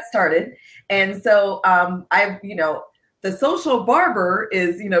how I got started. And so the social barber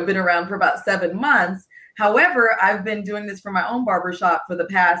is, been around for about 7 months. However, I've been doing this for my own barbershop for the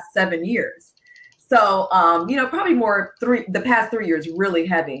past 7 years. So, probably the past 3 years, really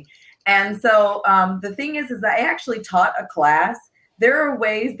heavy. And so the thing is that I actually taught a class. There are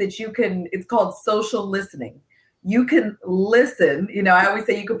ways that you can, it's called social listening. You can listen, I always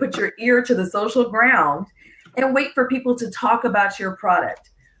say you can put your ear to the social ground and wait for people to talk about your product.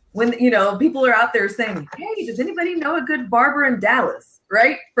 When, people are out there saying, hey, does anybody know a good barber in Dallas,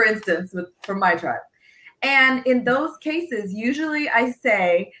 right? For instance, from my tribe. And in those cases, usually I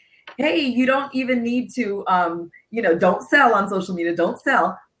say, hey, you don't even need to, don't sell on social media, don't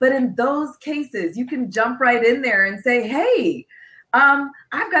sell. But in those cases, you can jump right in there and say, hey,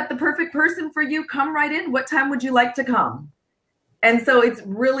 I've got the perfect person for you. Come right in. What time would you like to come? And so it's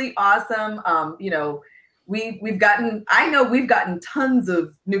really awesome. We've gotten tons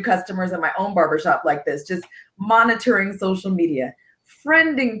of new customers in my own barbershop like this, just monitoring social media,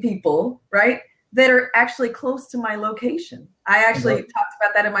 friending people, right, that are actually close to my location. I actually talked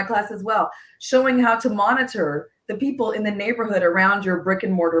about that in my class as well, showing how to monitor the people in the neighborhood around your brick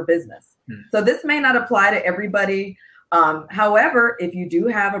and mortar business. So this may not apply to everybody. However, if you do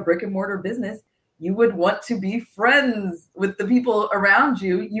have a brick and mortar business, you would want to be friends with the people around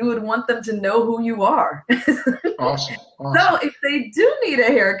you. You would want them to know who you are. Awesome. So if they do need a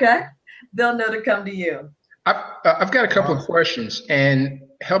haircut, they'll know to come to you. I've got a couple of questions, and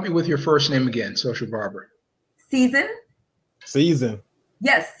help me with your first name again, Social Barber. Season?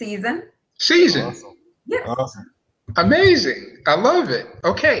 Yes, Season. Season. Awesome. Yes. Awesome. Amazing. I love it.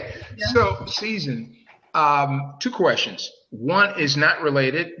 Okay. Yeah. So, Season, 2 questions. One is not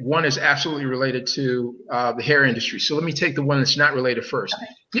related. One is absolutely related to the hair industry. So let me take the one that's not related first. Okay.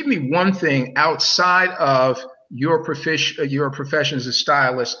 Give me one thing outside of your profession as a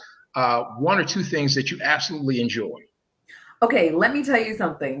stylist, 1 or 2 things that you absolutely enjoy. Okay, let me tell you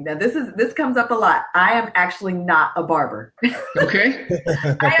something. Now this comes up a lot. I am actually not a barber. Okay.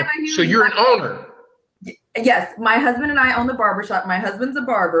 I have a huge So you're an owner. Yes, my husband and I own the barbershop. My husband's a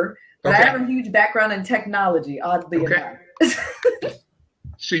barber, but Okay. I have a huge background in technology, oddly Okay. enough.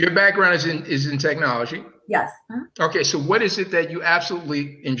 So your background is in technology. Yes. Okay. So what is it that you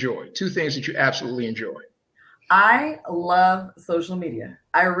absolutely enjoy? 2 things that you absolutely enjoy. I love social media.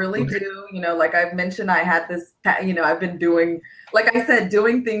 I really Okay. do. Like I've mentioned, I had this, I've been doing, like I said,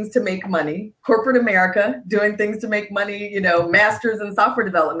 doing things to make money, corporate America, doing things to make money, masters in software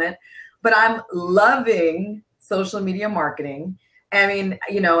development. But I'm loving social media marketing. I mean,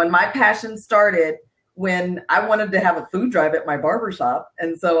 and my passion started when I wanted to have a food drive at my barbershop.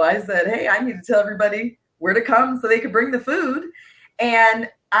 And so I said, hey, I need to tell everybody where to come so they could bring the food. And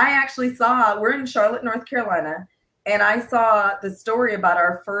I actually we're in Charlotte, North Carolina, and I saw the story about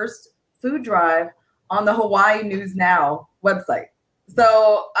our first food drive on the Hawaii News Now website.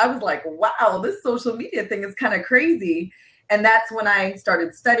 So I was like, wow, this social media thing is kind of crazy. And that's when I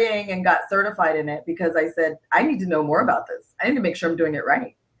started studying and got certified in it, because I said, I need to know more about this. I need to make sure I'm doing it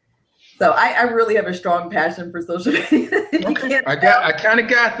right. So I really have a strong passion for social media. Okay. I kind of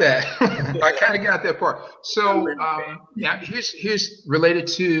got that. I kind of got that part. So now here's related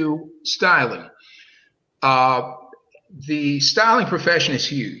to styling. The styling profession is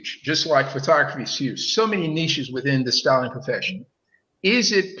huge, just like photography is huge. So many niches within the styling profession.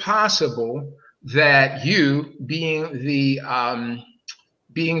 Is it possible that you, being the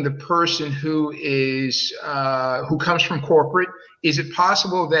person who comes from corporate, is it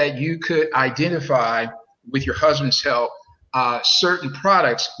possible that you could identify, with your husband's help, certain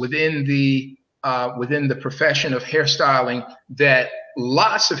products within the profession of hairstyling that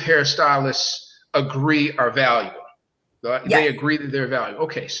lots of hairstylists agree are valuable? They agree that they're valuable.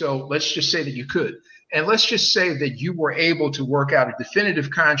 Okay, so let's just say that you could. And let's just say that you were able to work out a definitive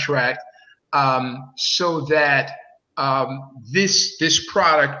contract so that this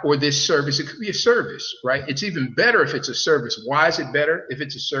product or this service, it could be a service, right? It's even better if it's a service. Why is it better if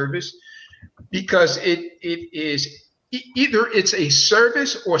it's a service? Because it is either it's a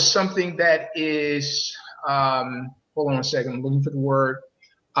service or something that is hold on a second, I'm looking for the word,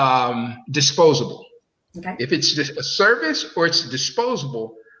 disposable. Okay. If it's a service or it's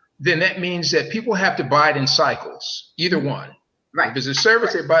disposable, then that means that people have to buy it in cycles, either one. Right. If it's a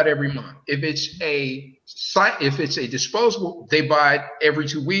service, they buy it every month. If it's a disposable, they buy it every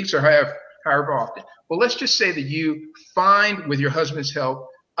 2 weeks or however often. Well, let's just say that you find, with your husband's help,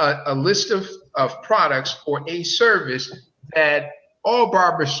 a list of products or a service that all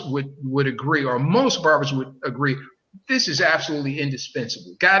barbers would agree, or most barbers would agree, this is absolutely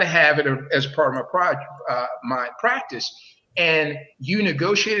indispensable. Got to have it as part of my practice. And you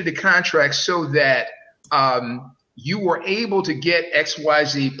negotiated the contract so that you were able to get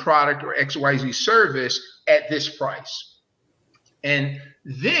XYZ product or XYZ service at this price. And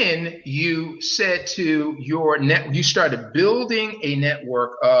then you said to you started building a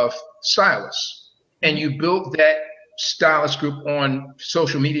network of stylists, and you built that stylist group on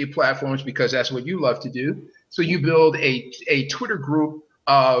social media platforms because that's what you love to do. So you build a Twitter group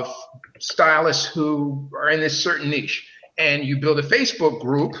of stylists who are in this certain niche, and you build a Facebook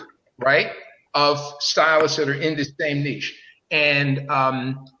group, right, of stylists that are in the same niche. And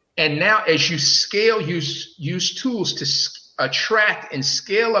now as you scale, use tools to attract and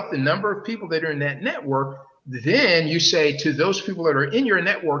scale up the number of people that are in that network, then you say to those people that are in your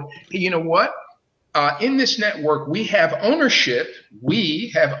network, hey, you know what? In this network, we have ownership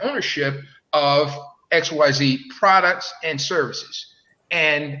of XYZ products and services.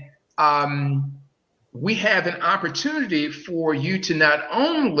 And we have an opportunity for you to not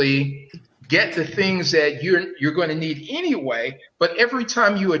only get the things that you're going to need anyway, but every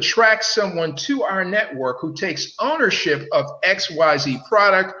time you attract someone to our network who takes ownership of XYZ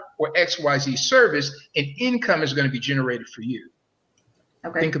product or XYZ service, an income is going to be generated for you.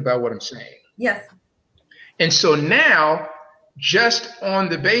 Okay. Think about what I'm saying. Yes. And so now, just on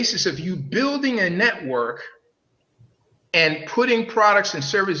the basis of you building a network and putting products and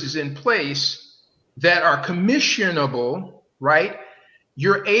services in place that are commissionable, right?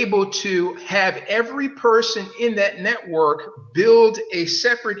 You're able to have every person in that network build a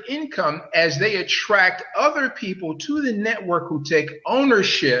separate income as they attract other people to the network who take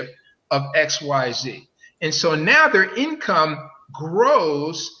ownership of XYZ. And so now their income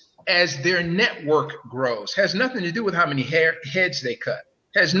grows as their network grows. Has nothing to do with how many heads they cut.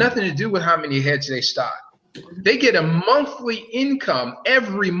 Has nothing to do with how many heads they stock. They get a monthly income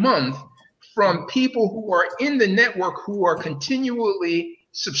every month from people who are in the network who are continually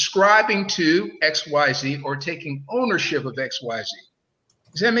subscribing to XYZ or taking ownership of XYZ.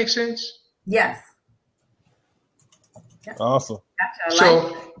 Does that make sense? Yes. Awesome. Gotcha.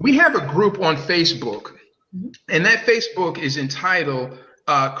 So we have a group on Facebook, and that Facebook is entitled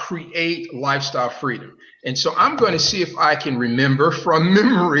Create Lifestyle Freedom. And so I'm going to see if I can remember from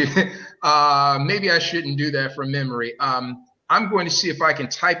memory. Maybe I shouldn't do that from memory. I'm going to see if I can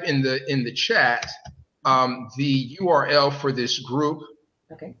type in the chat the URL for this group.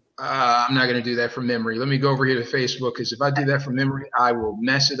 Okay. I'm not going to do that from memory. Let me go over here to Facebook, because if I do that from memory, I will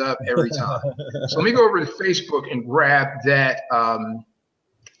mess it up every time. So let me go over to Facebook and grab that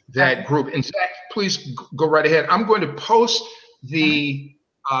that group. And Zach, please go right ahead. I'm going to post the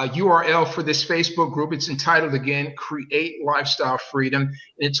URL for this Facebook group. It's entitled, again, Create Lifestyle Freedom. And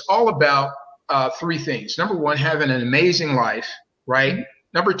it's all about three things. Number one, having an amazing life, right?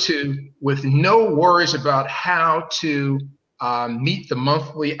 Number two, with no worries about how to meet the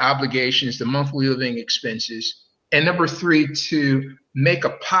monthly obligations, the monthly living expenses. And number three, to make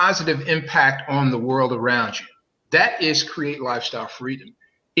a positive impact on the world around you. That is Create Lifestyle Freedom.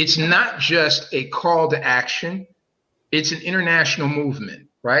 It's not just a call to action. It's an international movement,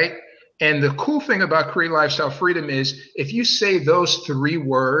 right? And the cool thing about Create Lifestyle Freedom is if you say those three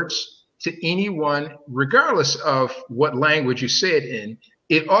words to anyone, regardless of what language you say it in,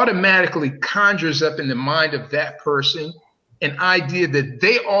 it automatically conjures up in the mind of that person an idea that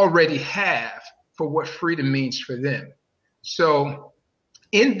they already have for what freedom means for them. So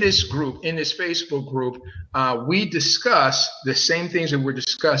in this group, in this Facebook group, we discuss the same things that we're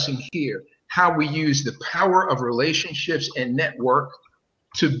discussing here, how we use the power of relationships and network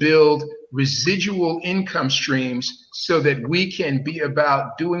to build residual income streams so that we can be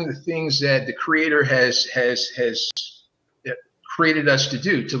about doing the things that the Creator has created us to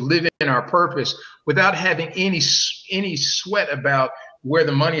do, to live in our purpose without having any sweat about where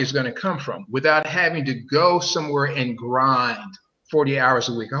the money is going to come from, without having to go somewhere and grind 40 hours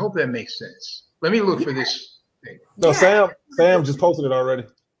a week. I hope that makes sense. Let me look for this thing. No, Sam just posted it already.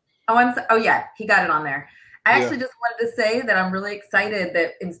 Oh, yeah, he got it on there. I actually just wanted to say that I'm really excited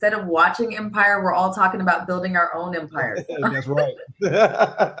that instead of watching Empire, we're all talking about building our own empires. That's right.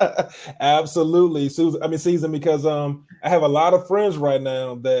 Absolutely, Susan. I mean, Season, because I have a lot of friends right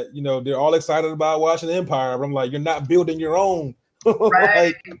now that, you know, they're all excited about watching Empire. But I'm like, you're not building your own.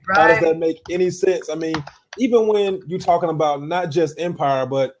 Right, How does that make any sense? I mean, even when you're talking about not just Empire,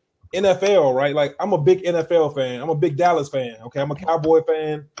 but NFL, right? Like, I'm a big NFL fan. I'm a big Dallas fan. Okay, I'm a Cowboy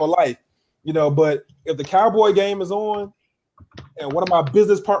fan for life. You know, but if the Cowboy game is on and one of my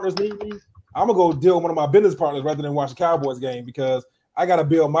business partners need me, I'm gonna go deal with one of my business partners rather than watch the Cowboys game, because I got to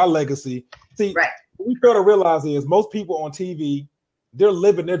build my legacy. See, what we fail to realize is most people on TV, they're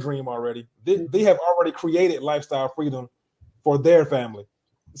living their dream already. They have already created lifestyle freedom for their family.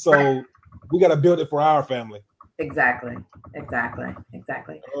 So we got to build it for our family. Exactly.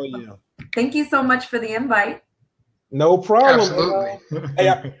 Oh yeah. Thank you so much for the invite. No problem. Absolutely.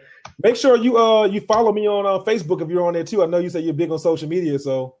 Hey, make sure you follow me on Facebook if you're on there too. I know you say you're big on social media,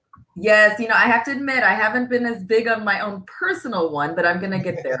 so. Yes, you know, I have to admit I haven't been as big on my own personal one, but I'm gonna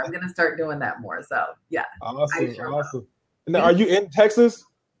get there. I'm gonna start doing that more. So yeah. Awesome. Now, are you in Texas?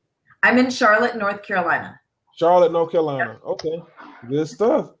 I'm in Charlotte, North Carolina. Charlotte, North Carolina. Yep. Okay, good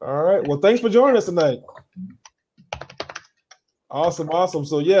stuff. All right. Well, thanks for joining us tonight. Awesome.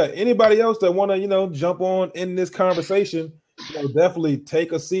 So yeah, anybody else that want to, you know, jump on in this conversation, you know, definitely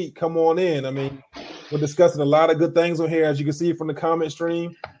take a seat. Come on in. I mean, we're discussing a lot of good things on here, as you can see from the comment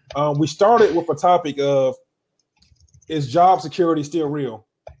stream. We started with a topic of, is job security still real?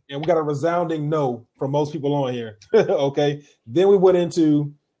 And we got a resounding no from most people on here. Okay. Then we went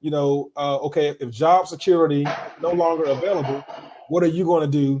into, you know, okay, if job security no longer available, what are you going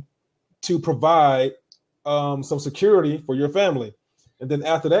to do to provide some security for your family? And then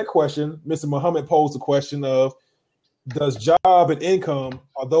after that question, Mr. Muhammad posed the question of, does job and income,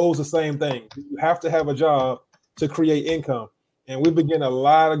 are those the same thing? Do you have to have a job to create income? And we've been getting a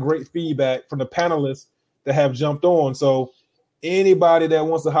lot of great feedback from the panelists that have jumped on. So anybody that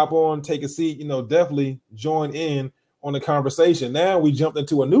wants to hop on, take a seat, you know, definitely join in on the conversation. Now we jumped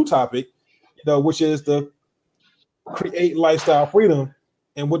into a new topic, you know, which is the create lifestyle freedom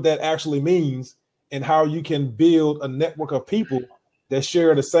and what that actually means, and how you can build a network of people that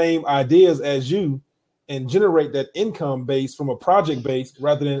share the same ideas as you and generate that income base from a project base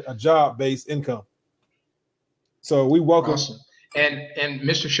rather than a job based income. So we welcome. Awesome. And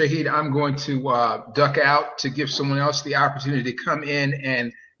Mr. Shahid, I'm going to duck out to give someone else the opportunity to come in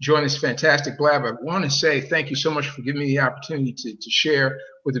and join this fantastic blab. I want to say thank you so much for giving me the opportunity to share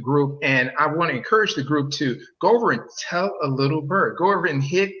with the group. And I want to encourage the group to go over and tell a little bird. Go over and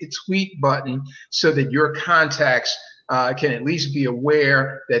hit the tweet button so that your contacts can at least be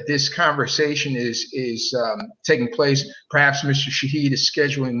aware that this conversation is taking place. Perhaps Mr. Shahid is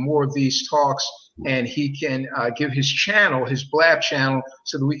scheduling more of these talks, and he can give his channel, his blab channel,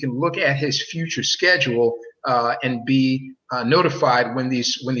 so that we can look at his future schedule and be notified when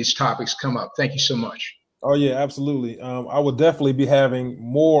these topics come up. Thank you so much. Oh yeah, absolutely. I will definitely be having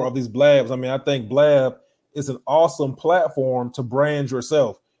more of these blabs. I mean, I think Blab is an awesome platform to brand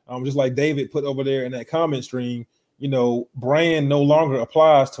yourself. Just like David put over there in that comment stream, you know, brand no longer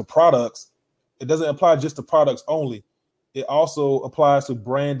applies to products. It doesn't apply just to products only. It also applies to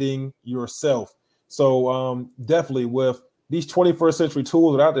branding yourself. So definitely with these 21st century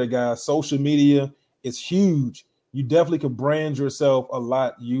tools that are out there, guys, social media is huge. You definitely can brand yourself a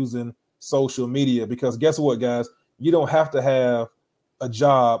lot using social media, because guess what, guys? You don't have to have a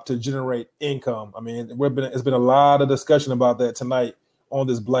job to generate income. I mean, it's been a lot of discussion about that tonight on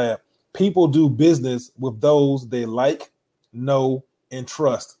this blab. People do business with those they like, know, and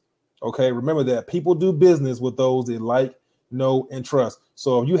trust. Okay, remember that. People do business with those they like, know, and trust.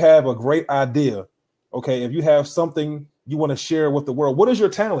 So if you have a great idea, okay, if you have something you want to share with the world, what is your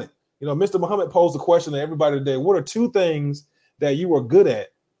talent? You know, Mr. Muhammad posed a question to everybody today. What are 2 things that you are good at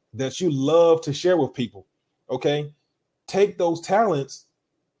that you love to share with people? Okay, take those talents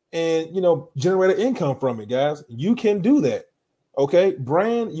and, you know, generate an income from it, guys. You can do that. Okay,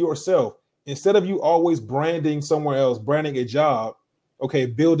 brand yourself. Instead of you always branding somewhere else, branding a job, okay,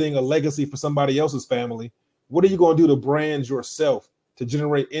 building a legacy for somebody else's family, what are you going to do to brand yourself, to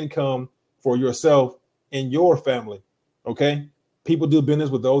generate income for yourself and your family? Okay, people do business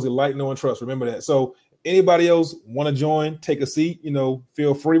with those they like, know, and trust. Remember that. So anybody else want to join, take a seat, you know,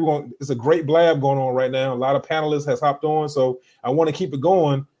 feel free. It's a great blab going on right now. A lot of panelists has hopped on, so I want to keep it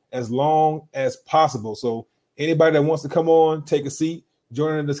going as long as possible. So anybody that wants to come on, take a seat,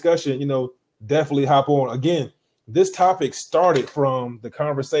 join in the discussion, you know, definitely hop on. Again, this topic started from the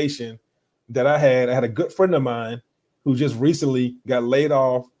conversation that I had. I had a good friend of mine who just recently got laid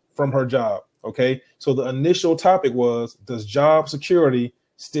off from her job. Okay, so the initial topic was, does job security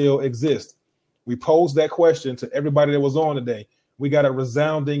still exist? We posed that question to everybody that was on today. We got a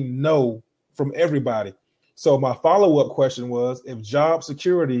resounding no from everybody. So my follow-up question was, if job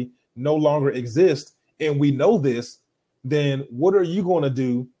security no longer exists, and we know this, then what are you going to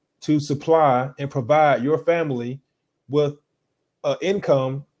do to supply and provide your family with an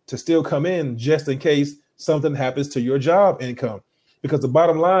income to still come in just in case something happens to your job income? Because the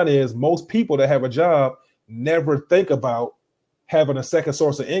bottom line is, most people that have a job never think about having a second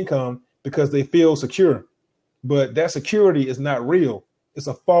source of income because they feel secure. But that security is not real. It's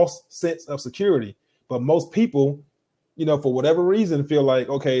a false sense of security. But most people, for whatever reason, feel like,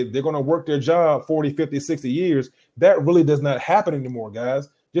 okay, they're going to work their job 40, 50, 60 years. That really does not happen anymore, guys.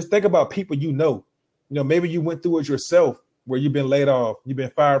 Just think about people maybe you went through it yourself, where you've been laid off, you've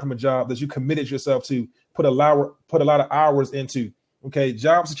been fired from a job that you committed yourself to, put a lot of hours into. Okay,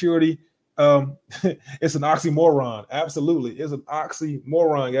 job security, it's an oxymoron. Absolutely, it's an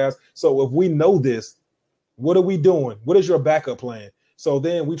oxymoron, guys. So if we know this, what are we doing? What is your backup plan? So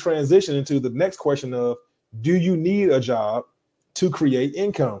then we transition into the next question of, do you need a job to create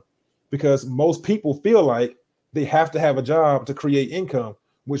income? Because most people feel like they have to have a job to create income,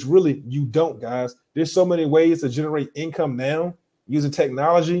 which really you don't, guys. There's so many ways to generate income now using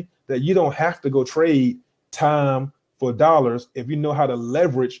technology that you don't have to go trade time for dollars if you know how to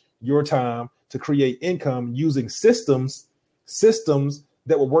leverage your time to create income using systems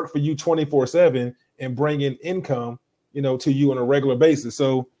that will work for you 24/7 and bring in income, to you on a regular basis.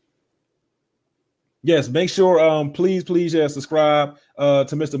 So yes, make sure, please, subscribe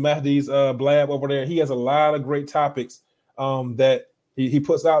to Mr. Mahdi's blab over there. He has a lot of great topics that he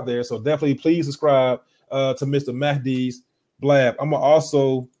puts out there. So definitely please subscribe to Mr. Mahdi's blab. I'm gonna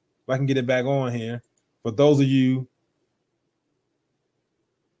also, if I can get it back on here, for those of you,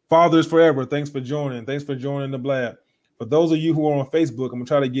 Fathers Forever, thanks for joining the blab. For those of you who are on Facebook, I'm gonna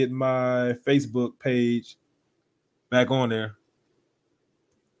try to get my Facebook page back on there.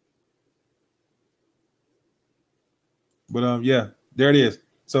 But yeah, there it is.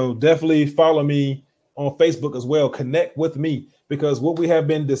 So definitely follow me on Facebook as well. Connect with me, because what we have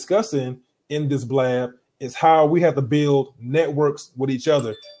been discussing in this blab is how we have to build networks with each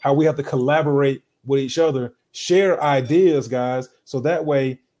other, how we have to collaborate with each other, share ideas, guys. So that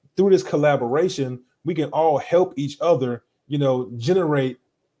way, through this collaboration, we can all help each other, generate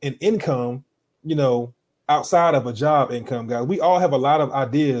an income, outside of a job income, guys. We all have a lot of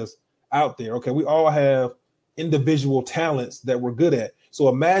ideas out there. Okay. We all have individual talents that we're good at. So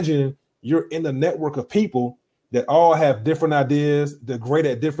imagine you're in a network of people that all have different ideas, they're great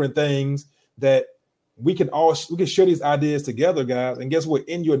at different things, that we can share these ideas together, guys. And guess what?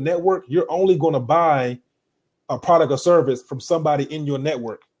 In your network, you're only going to buy a product or service from somebody in your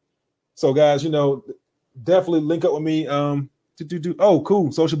network. So guys, definitely link up with me. Oh,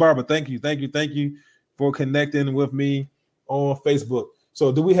 cool. Social Barber. Thank you for connecting with me on Facebook.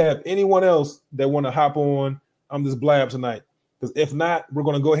 So do we have anyone else that want to hop on this blab tonight? Because if not, we're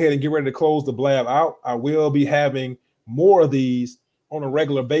going to go ahead and get ready to close the blab out. I will be having more of these on a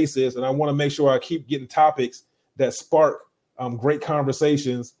regular basis, and I want to make sure I keep getting topics that spark great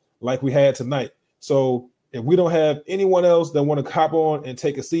conversations like we had tonight. So if we don't have anyone else that want to hop on and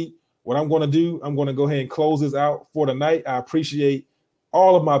take a seat, what I'm going to do, I'm going to go ahead and close this out for tonight. I appreciate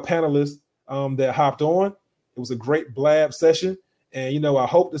all of my panelists that hopped on. It was a great blab session. And, I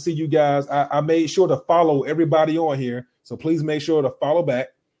hope to see you guys. I made sure to follow everybody on here. So please make sure to follow back,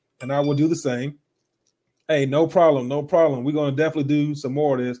 and I will do the same. Hey, no problem. We're going to definitely do some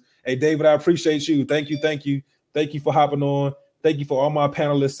more of this. Hey, David, I appreciate you. Thank you. Thank you for hopping on. Thank you for all my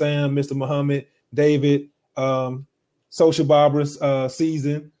panelists, Sam, Mr. Muhammad, David, Social Barbara's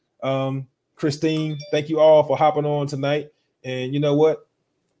Season, Christine. Thank you all for hopping on tonight. And you know what?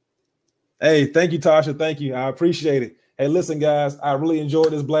 Hey, thank you, Tasha. Thank you. I appreciate it. Hey, listen, guys, I really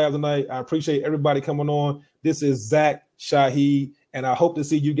enjoyed this blab tonight. I appreciate everybody coming on. This is Zach Shaheed, and I hope to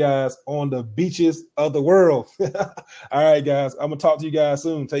see you guys on the beaches of the world. All right, guys, I'm going to talk to you guys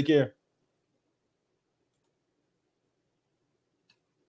soon. Take care.